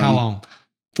FaceTime. How long?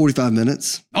 45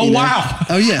 minutes. Oh, wow.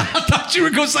 Oh, yeah. I thought you were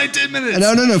going to say 10 minutes.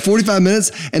 No, 45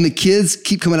 minutes. And the kids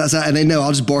keep coming outside and they know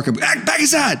I'll just bark up, back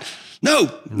inside.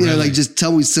 No. Really? Just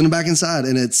tell me, send them back inside.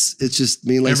 And it's just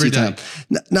me and Lacey time.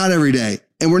 Not every day.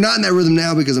 And we're not in that rhythm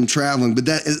now because I'm traveling, but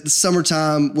that is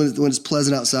summertime when it's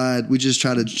pleasant outside, we just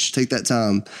try to take that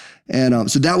time.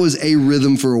 And so that was a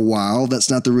rhythm for a while.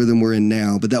 That's not the rhythm we're in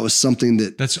now, but that was something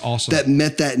that's awesome. That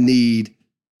met that need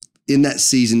in that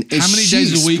season. And how many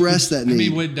days a week? How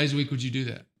many days a week would you do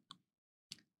that?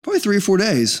 Probably 3 or 4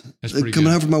 days. That's pretty coming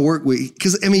good. home from my work week.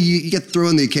 Because I mean, you get to throw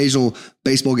in the occasional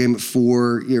baseball game at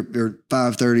 4 or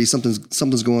 5:30.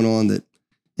 Something's going on that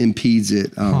impedes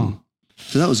it.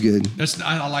 So that was good.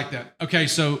 I like that. Okay,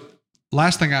 so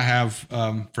last thing I have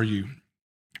for you.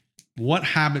 What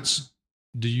habits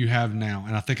do you have now?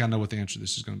 And I think I know what the answer to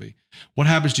this is going to be. What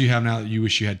habits do you have now that you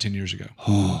wish you had 10 years ago?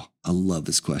 Oh, I love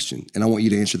this question. And I want you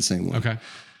to answer the same one. Okay.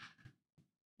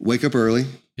 Wake up early.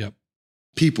 Yep.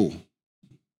 People.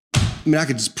 I mean, I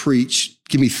could just preach.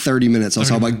 Give me 30 minutes. I'll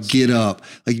talk about get up.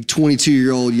 Like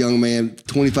 22-year-old young man,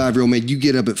 25-year-old man, you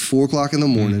get up at 4 o'clock in the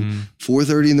morning,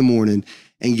 4:30 in the morning,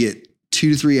 and get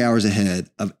 2 to 3 hours ahead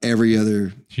of every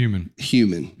other human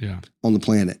on the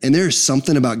planet. And there's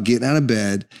something about getting out of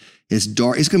bed. It's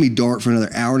dark. It's going to be dark for another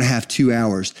hour and a half, 2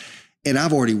 hours. And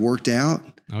I've already worked out.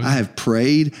 Oh, yeah. I have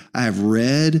prayed. I have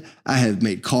read. I have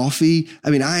made coffee. I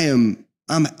mean,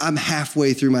 I'm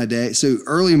halfway through my day. So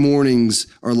early mornings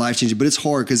are life-changing, but it's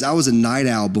hard because I was a night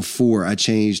owl before I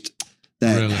changed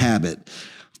that habit.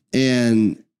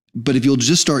 But if you'll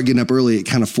just start getting up early, it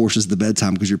kind of forces the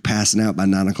bedtime because you're passing out by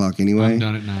 9 o'clock anyway. I'm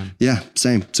done at 9. Yeah,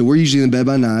 same. So we're usually in bed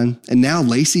by 9. And now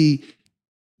Lacey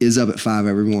is up at 5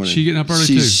 every morning. She getting up early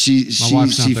too. She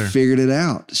figured it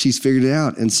out. She's figured it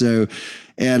out. And so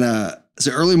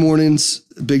early mornings,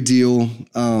 big deal.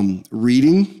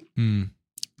 Reading,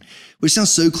 which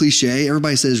sounds so cliche.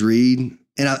 Everybody says read.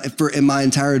 And in my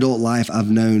entire adult life, I've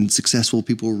known successful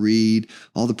people read,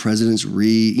 all the presidents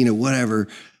read, whatever.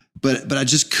 But I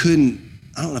just couldn't,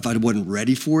 I don't know if I wasn't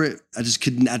ready for it. I just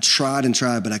couldn't, I tried,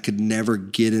 but I could never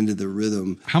get into the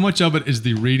rhythm. How much of it is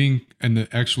the reading and the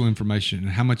actual information? And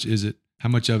how much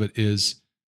of it is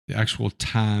the actual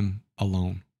time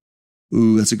alone?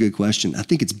 Ooh, that's a good question. I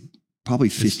think it's probably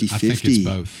 50-50. I think it's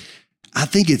both.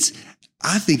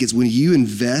 I think it's when you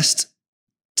invest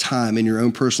time in your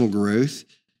own personal growth,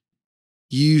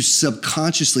 you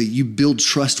subconsciously, you build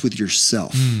trust with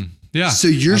yourself. Yeah. So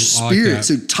your spirit, like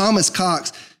so Thomas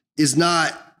Cox is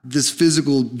not this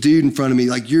physical dude in front of me.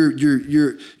 Like you're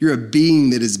a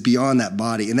being that is beyond that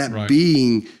body. And that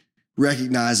being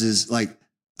recognizes like,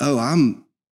 oh,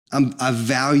 I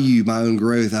value my own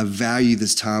growth. I value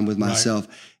this time with myself.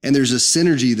 And there's a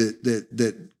synergy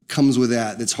that comes with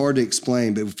that. That's hard to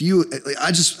explain. But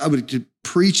I would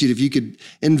preach it. If you could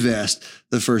invest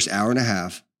the first hour and a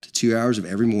half to 2 hours of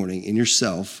every morning in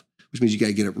yourself, which means you got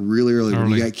to get up really early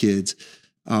when you got kids.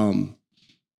 I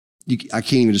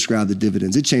can't even describe the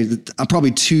dividends. It changed. I'm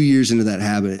probably 2 years into that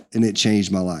habit and it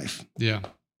changed my life. Yeah.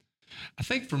 I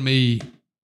think for me,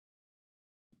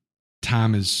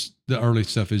 the early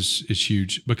stuff is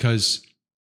huge because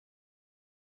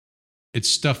it's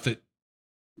stuff that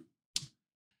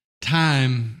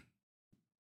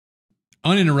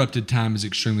uninterrupted time is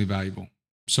extremely valuable.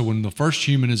 So when the first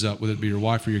human is up, whether it be your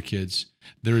wife or your kids,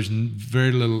 there is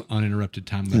very little uninterrupted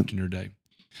time left in your day.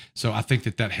 So I think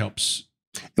that helps.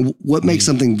 And what makes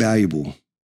something valuable?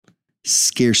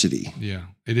 Scarcity. Yeah,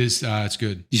 it is. It's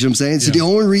good. You see what I'm saying? So the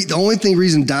only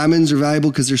reason diamonds are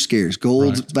valuable because they're scarce.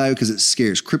 Gold's valuable because it's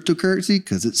scarce. Cryptocurrency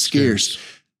because it's scarce.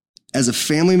 As a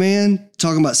family man,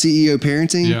 talking about CEO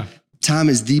parenting, time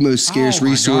is the most scarce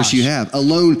resource you have.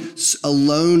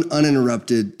 Alone,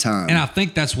 uninterrupted time. And I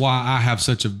think that's why I have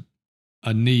such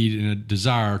a need and a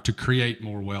desire to create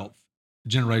more wealth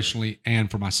generationally and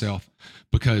for myself,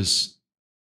 because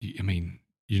I mean,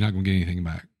 you're not going to get anything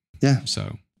back. Yeah.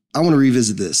 So I want to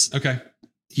revisit this. Okay.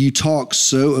 You talk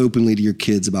so openly to your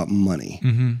kids about money.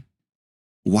 Mm-hmm.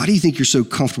 Why do you think you're so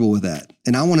comfortable with that?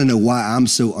 And I want to know why I'm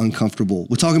so uncomfortable.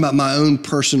 We're talking about my own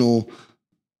personal,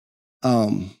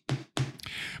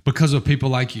 because of people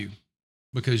like you,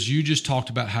 because you just talked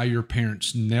about how your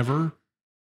parents never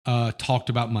talked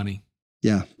about money.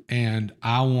 Yeah. And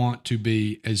I want to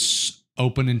be as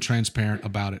open and transparent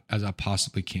about it as I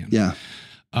possibly can. Yeah.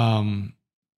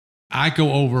 I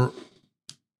go over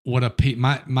what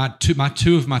my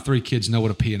two of my 3 kids know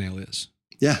what a P&L is.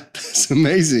 Yeah. It's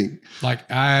amazing. Like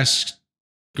I asked,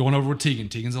 going over with Tegan,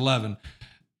 Tegan's 11,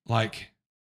 like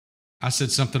I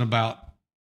said something about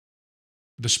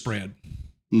the spread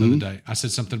the other day. I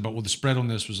said something about, well, the spread on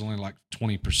this was only like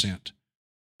 20%.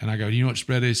 And I go, do you know what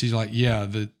spread is? He's like, yeah,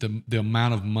 the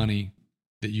amount of money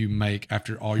that you make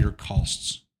after all your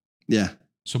costs. Yeah.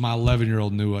 So my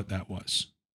 11-year-old knew what that was.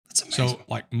 That's amazing. So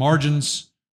like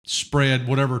margins, spread,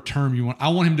 whatever term you want. I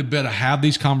want him to be able to have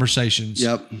these conversations.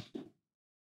 Yep.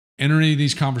 Enter any of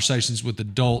these conversations with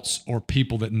adults or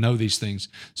people that know these things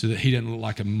so that he doesn't look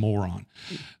like a moron.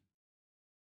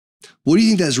 What do you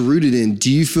think that's rooted in?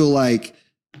 Did you feel like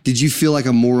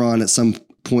a moron at some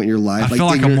point in your life? I feel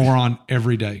like a moron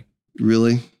every day.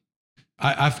 Really?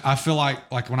 I feel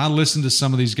like when I listen to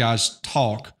some of these guys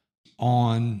talk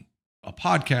on a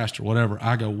podcast or whatever,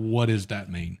 I go, what does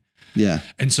that mean? Yeah.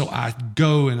 And so I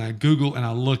go and I Google and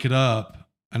I look it up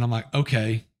and I'm like,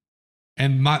 okay.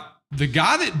 And the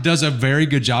guy that does a very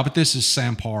good job at this is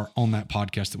Sam Parr on that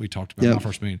podcast that we talked about, my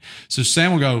first meeting. So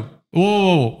Sam will go,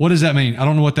 whoa, what does that mean? I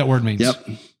don't know what that word means. Yep.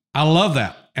 I love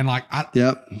that. And like,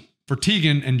 yep. For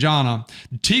Tegan and Jonna,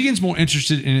 Tegan's more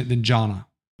interested in it than Jonna,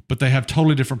 but they have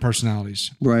totally different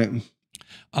personalities. Right.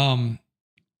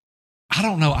 I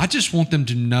don't know. I just want them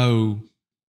to know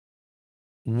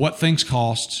what things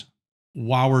cost,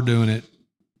 why we're doing it.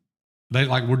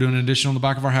 We're doing an addition on the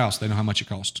back of our house. They know how much it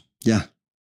costs. Yeah.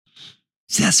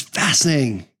 See, that's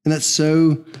fascinating. And that's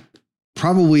so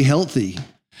probably healthy.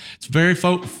 It's very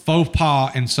faux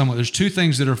pas in some way. There's two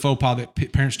things that are faux pas that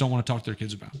parents don't want to talk to their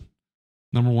kids about.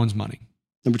 Number one's money.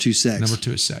 Number two, sex. Number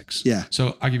two is sex. Yeah.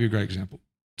 So I'll give you a great example.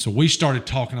 So we started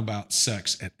talking about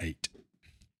sex at 8.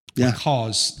 Yeah.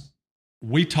 Because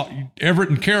Everett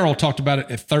and Carol talked about it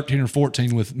at 13 or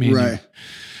 14 with me. Right.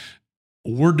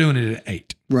 We're doing it at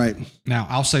 8. Right. Now,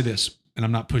 I'll say this, and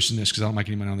I'm not pushing this because I don't make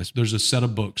any money on this. There's a set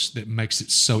of books that makes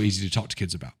it so easy to talk to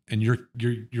kids about. And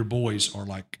your boys are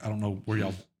like, I don't know where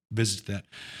y'all visit that.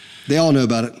 They all know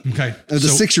about it. Okay. The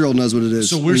 6-year-old knows what it is.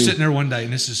 So we're sitting there one day,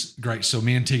 and this is great. So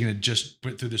me and Tegan had just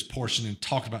went through this portion and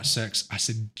talked about sex. I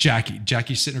said,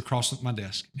 Jackie's sitting across my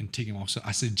desk, and Tegan walks up.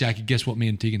 I said, Jackie, guess what me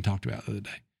and Tegan talked about the other day?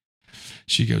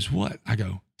 She goes, what? I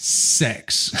go,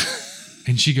 sex.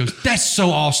 And she goes, that's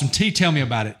so awesome. Tell me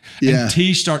about it. Yeah. And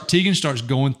Tegan starts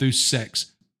going through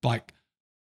sex, like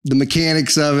the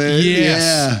mechanics of it. Yes.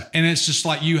 Yeah. And it's just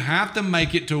like, you have to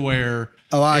make it to where.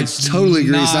 Oh, I totally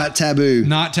agree. It's not taboo.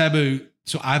 Not taboo.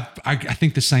 So I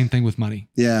think the same thing with money.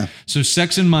 Yeah. So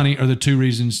sex and money are the two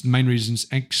main reasons,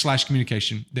 /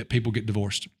 communication, that people get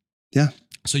divorced. Yeah.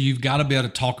 So you've got to be able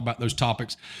to talk about those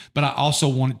topics, but I also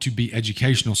want it to be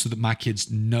educational so that my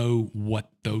kids know what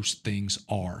those things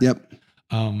are. Yep.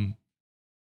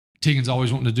 Tegan's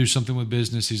always wanting to do something with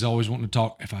business. He's always wanting to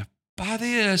talk. If I buy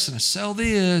this and I sell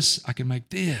this, I can make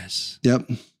this. Yep.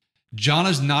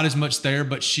 Jonna's not as much there,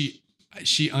 but she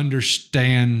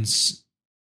understands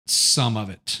some of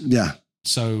it. Yeah.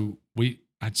 So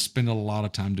I'd spend a lot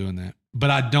of time doing that,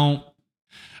 but I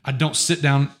don't sit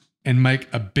down and make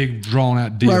a big drawn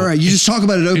out deal. Right. You just talk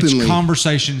about it openly. It's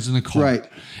conversations in the car. Right.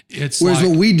 It's whereas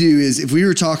what we do is, if we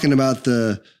were talking about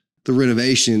the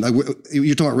renovation, like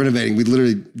you're talking about renovating, we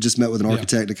literally just met with an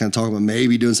architect to kind of talk about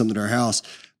maybe doing something to our house,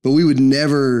 but we would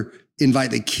never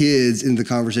invite the kids into the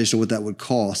conversation of what that would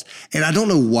cost. And I don't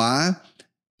know why,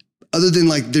 other than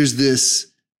like, there's this,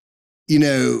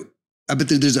 I bet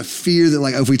there's a fear that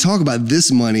like, if we talk about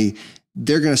this money,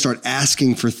 they're going to start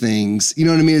asking for things. You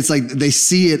know what I mean? It's like they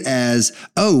see it as,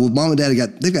 oh, well, mom and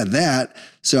dad they've got that,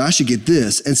 so I should get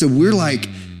this. And so we're like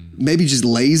maybe just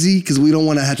lazy because we don't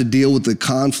want to have to deal with the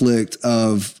conflict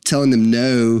of telling them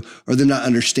no or them not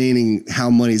understanding how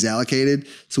money's allocated.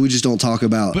 So we just don't talk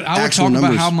about. But I would talk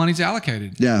about how money's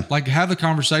allocated. Yeah. Like have the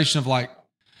conversation of like,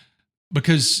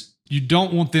 because you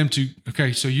don't want them to,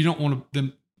 okay, so you don't want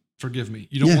them, forgive me,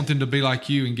 you don't want them to be like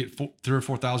you and get $3,000 or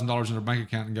 $4,000 in their bank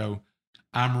account and go,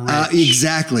 I'm rich.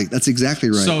 Exactly. That's exactly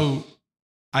right. So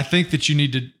I think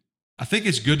that I think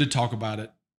it's good to talk about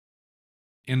it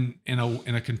in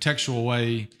a contextual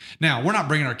way. Now, we're not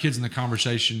bringing our kids in the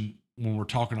conversation when we're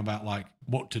talking about like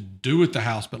what to do with the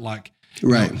house, but like,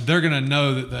 right. They're going to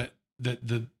know that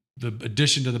the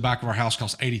addition to the back of our house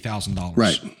costs $80,000.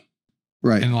 Right.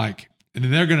 Right. And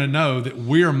then they're going to know that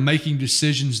we are making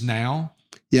decisions now.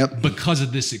 Yep. Because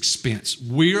of this expense.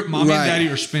 Mommy and daddy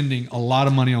are spending a lot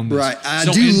of money on this. Right. I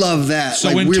love that. So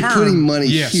like we're putting money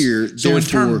here. So in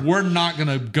turn, we're not going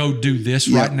to go do this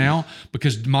right now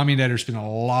because mommy and daddy are spending a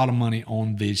lot of money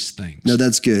on these things. No,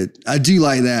 that's good. I do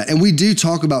like that. And we do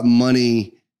talk about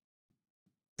money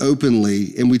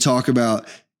openly, and we talk about,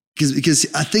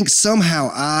 because I think somehow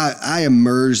I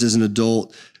emerged as an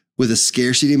adult with a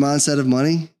scarcity mindset of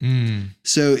money.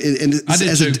 So,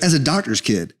 as a doctor's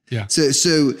kid. Yeah.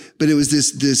 So, but it was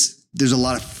there's a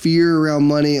lot of fear around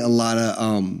money, a lot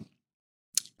of,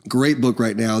 great book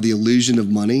right now, The Illusion of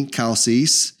Money, Kyle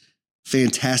Cease,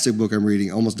 fantastic book I'm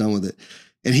reading, almost done with it.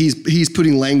 And he's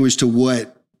putting language to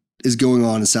what is going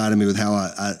on inside of me with how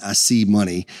I see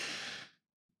money.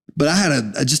 But I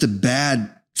had just a bad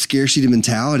scarcity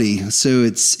mentality. So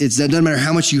it doesn't matter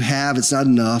how much you have, it's not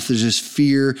enough. There's just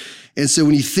fear. And so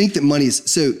when you think that money is,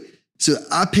 so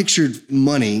I pictured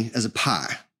money as a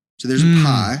pie. So there's a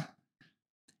pie.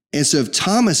 And so if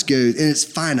Thomas goes, and it's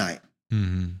finite,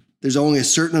 there's only a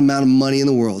certain amount of money in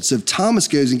the world. So if Thomas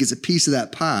goes and gets a piece of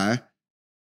that pie,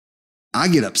 I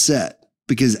get upset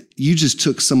because you just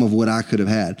took some of what I could have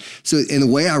had. So, and the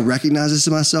way I recognized this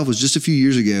in myself was just a few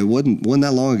years ago. It wasn't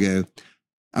that long ago.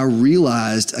 I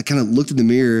realized, I kind of looked in the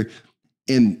mirror,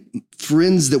 and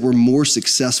friends that were more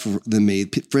successful than me,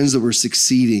 friends that were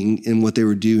succeeding in what they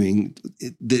were doing,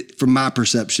 that from my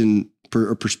perception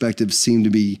or perspective seemed to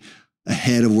be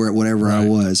ahead of whatever I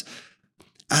was.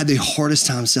 I had the hardest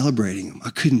time celebrating them. I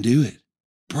couldn't do it.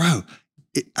 Bro,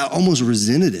 I almost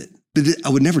resented it. But I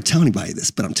would never tell anybody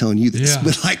this, but I'm telling you this. Yeah.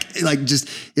 But like just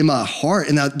in my heart.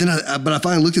 And but I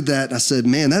finally looked at that and I said,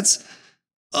 man, that's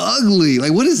ugly.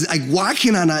 Like, what is, like, why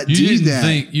can I not do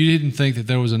that? You didn't think that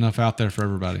there was enough out there for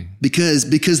everybody.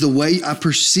 Because the way I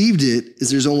perceived it is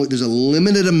there's a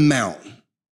limited amount.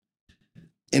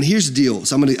 And here's the deal.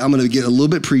 So I'm gonna get a little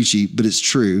bit preachy, but it's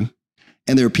true.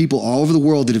 And there are people all over the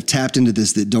world that have tapped into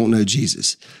this that don't know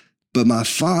Jesus. But my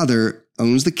father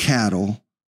owns the cattle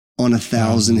on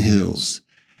 1,000 hills.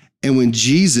 And when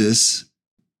Jesus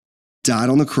died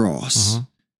on the cross,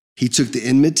 he took the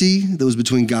enmity that was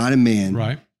between God and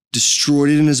man, destroyed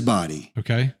it in his body.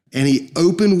 Okay. And he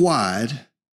opened wide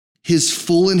his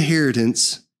full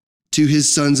inheritance to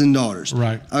his sons and daughters.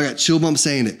 Right. I got chill bumps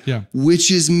saying it. Yeah. Which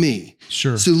is me.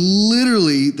 Sure. So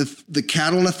literally the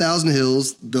cattle on 1,000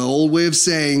 hills, the old way of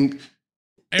saying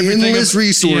endless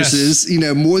resources,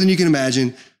 more than you can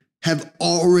imagine, have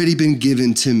already been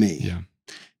given to me. Yeah.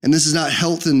 And this is not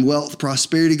health and wealth,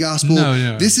 prosperity gospel.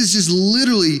 No. This is just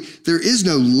literally, there is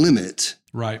no limit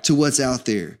to what's out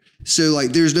there. So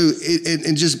like there's no,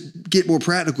 and just get more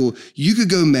practical. You could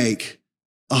go make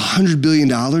 $100 billion.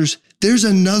 There's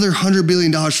another $100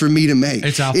 billion for me to make.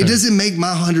 It's out there. It doesn't make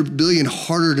my $100 billion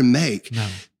harder to make. No.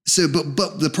 So,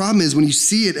 but the problem is when you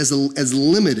see it as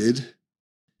limited,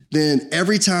 then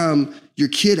every time your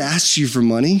kid asks you for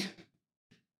money,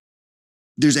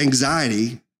 there's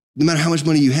anxiety, no matter how much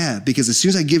money you have, because as soon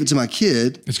as I give it to my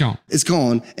kid, it's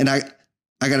gone. And I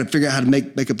got to figure out how to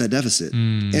make up that deficit.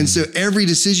 And so every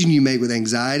decision you make with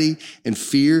anxiety and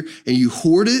fear, and you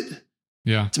hoard it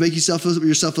to make yourself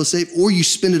feel safe, or you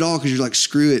spend it all because you're like,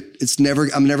 screw it.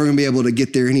 I'm never going to be able to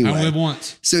get there anyway. I live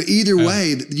once. So either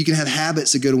way, you can have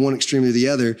habits that go to one extreme or the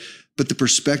other, but the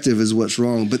perspective is what's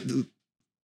wrong. But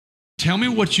tell me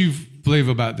what you believe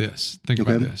about this. Think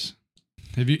about this.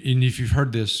 And if you've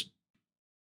heard this,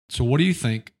 so what do you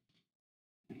think?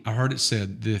 I heard it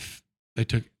said that if they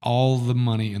took all the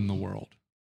money in the world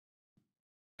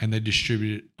and they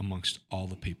distributed it amongst all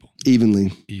the people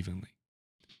evenly,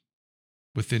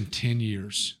 within 10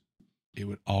 years, it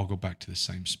would all go back to the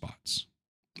same spots.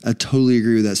 I totally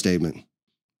agree with that statement.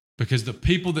 Because the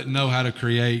people that know how to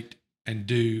create and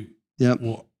do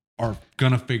are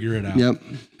going to figure it out. Yep.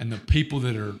 And the people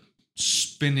that are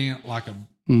spending it like a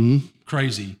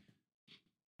crazy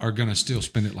are going to still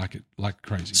spend it like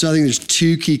crazy. So I think there's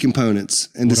two key components,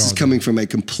 and this is coming from a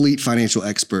complete financial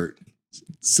expert.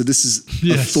 So this is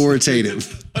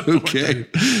authoritative. Okay.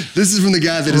 This is from the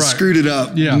guy that has screwed it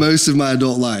up most of my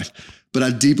adult life. But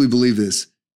I deeply believe this.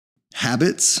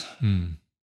 Habits and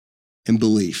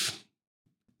belief.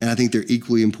 And I think they're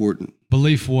equally important.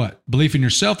 Belief what? Belief in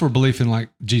yourself or belief in like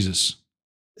Jesus?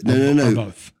 No. Or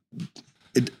both?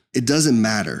 It doesn't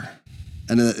matter.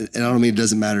 And I don't mean it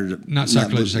doesn't matter. Not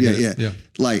sacrilegious. Yeah.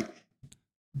 Like,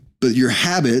 but your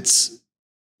habits,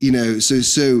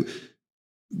 so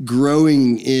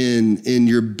growing in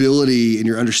your ability and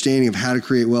your understanding of how to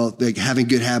create wealth, like having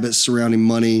good habits surrounding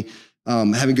money,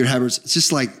 having good habits, it's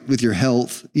just like with your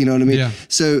health, you know what I mean? Yeah.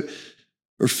 So,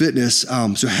 or fitness.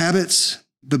 So habits,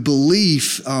 but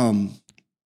belief,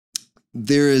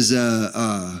 there's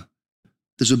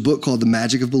a book called The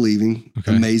Magic of Believing.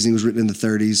 Okay. Amazing. It was written in the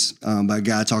 30s by a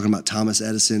guy talking about Thomas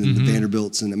Edison and the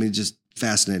Vanderbilts. And I mean, just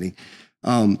fascinating.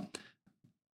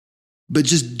 But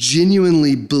just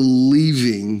genuinely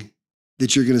believing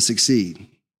that you're going to succeed.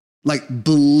 Like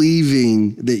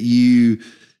believing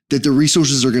that the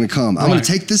resources are going to come. I'm going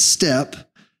to take this step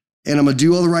and I'm going to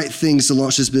do all the right things to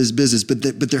launch this business. But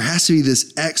there has to be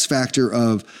this X factor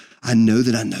of, I know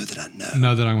that I know that I know.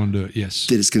 Know that I'm going to do it. Yes.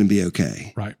 That it's going to be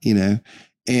okay. Right.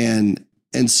 And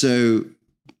so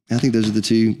I think those are the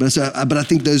two. But I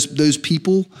think those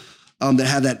people that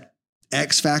have that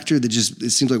X factor that just,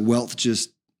 it seems like wealth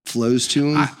just flows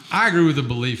to them. I agree with the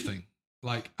belief thing.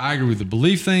 Like I agree with the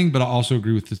belief thing, but I also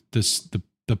agree with the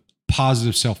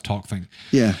positive self-talk thing.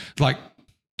 Yeah. Like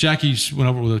Jackie's went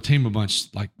over with a team a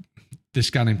bunch, like this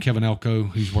guy named Kevin Elko,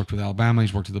 who's worked with Alabama.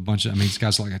 He's worked with a bunch of, this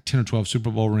guy's like 10 or 12 Super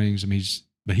Bowl rings.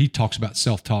 But he talks about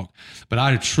self-talk. But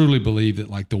I truly believe that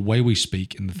like the way we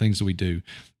speak and the things that we do,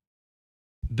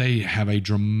 they have a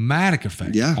dramatic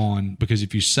effect on, because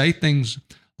if you say things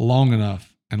long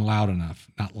enough and loud enough,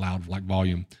 not loud like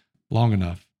volume, long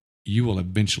enough, you will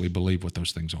eventually believe what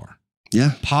those things are.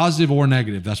 Yeah. Positive or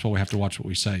negative. That's why we have to watch what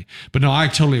we say. But no, I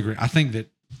totally agree. I think that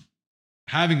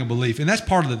having a belief, and that's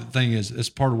part of the thing that's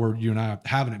part of where you and I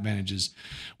have an advantage is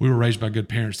we were raised by good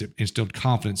parents that instilled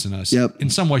confidence in us in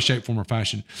some way, shape, form, or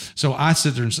fashion. So I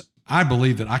sit there and I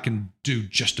believe that I can do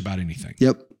just about anything.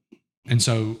 Yep. And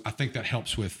so I think that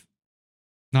helps with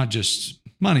not just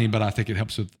money, but I think it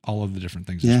helps with all of the different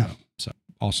things as well. So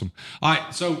awesome. All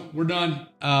right. So we're done.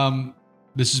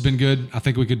 This has been good. I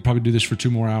think we could probably do this for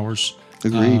 2 more hours.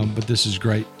 Agreed. But this is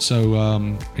great. So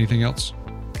anything else?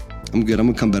 I'm good. I'm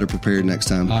going to come better prepared next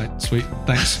time. All right. Sweet.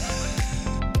 Thanks.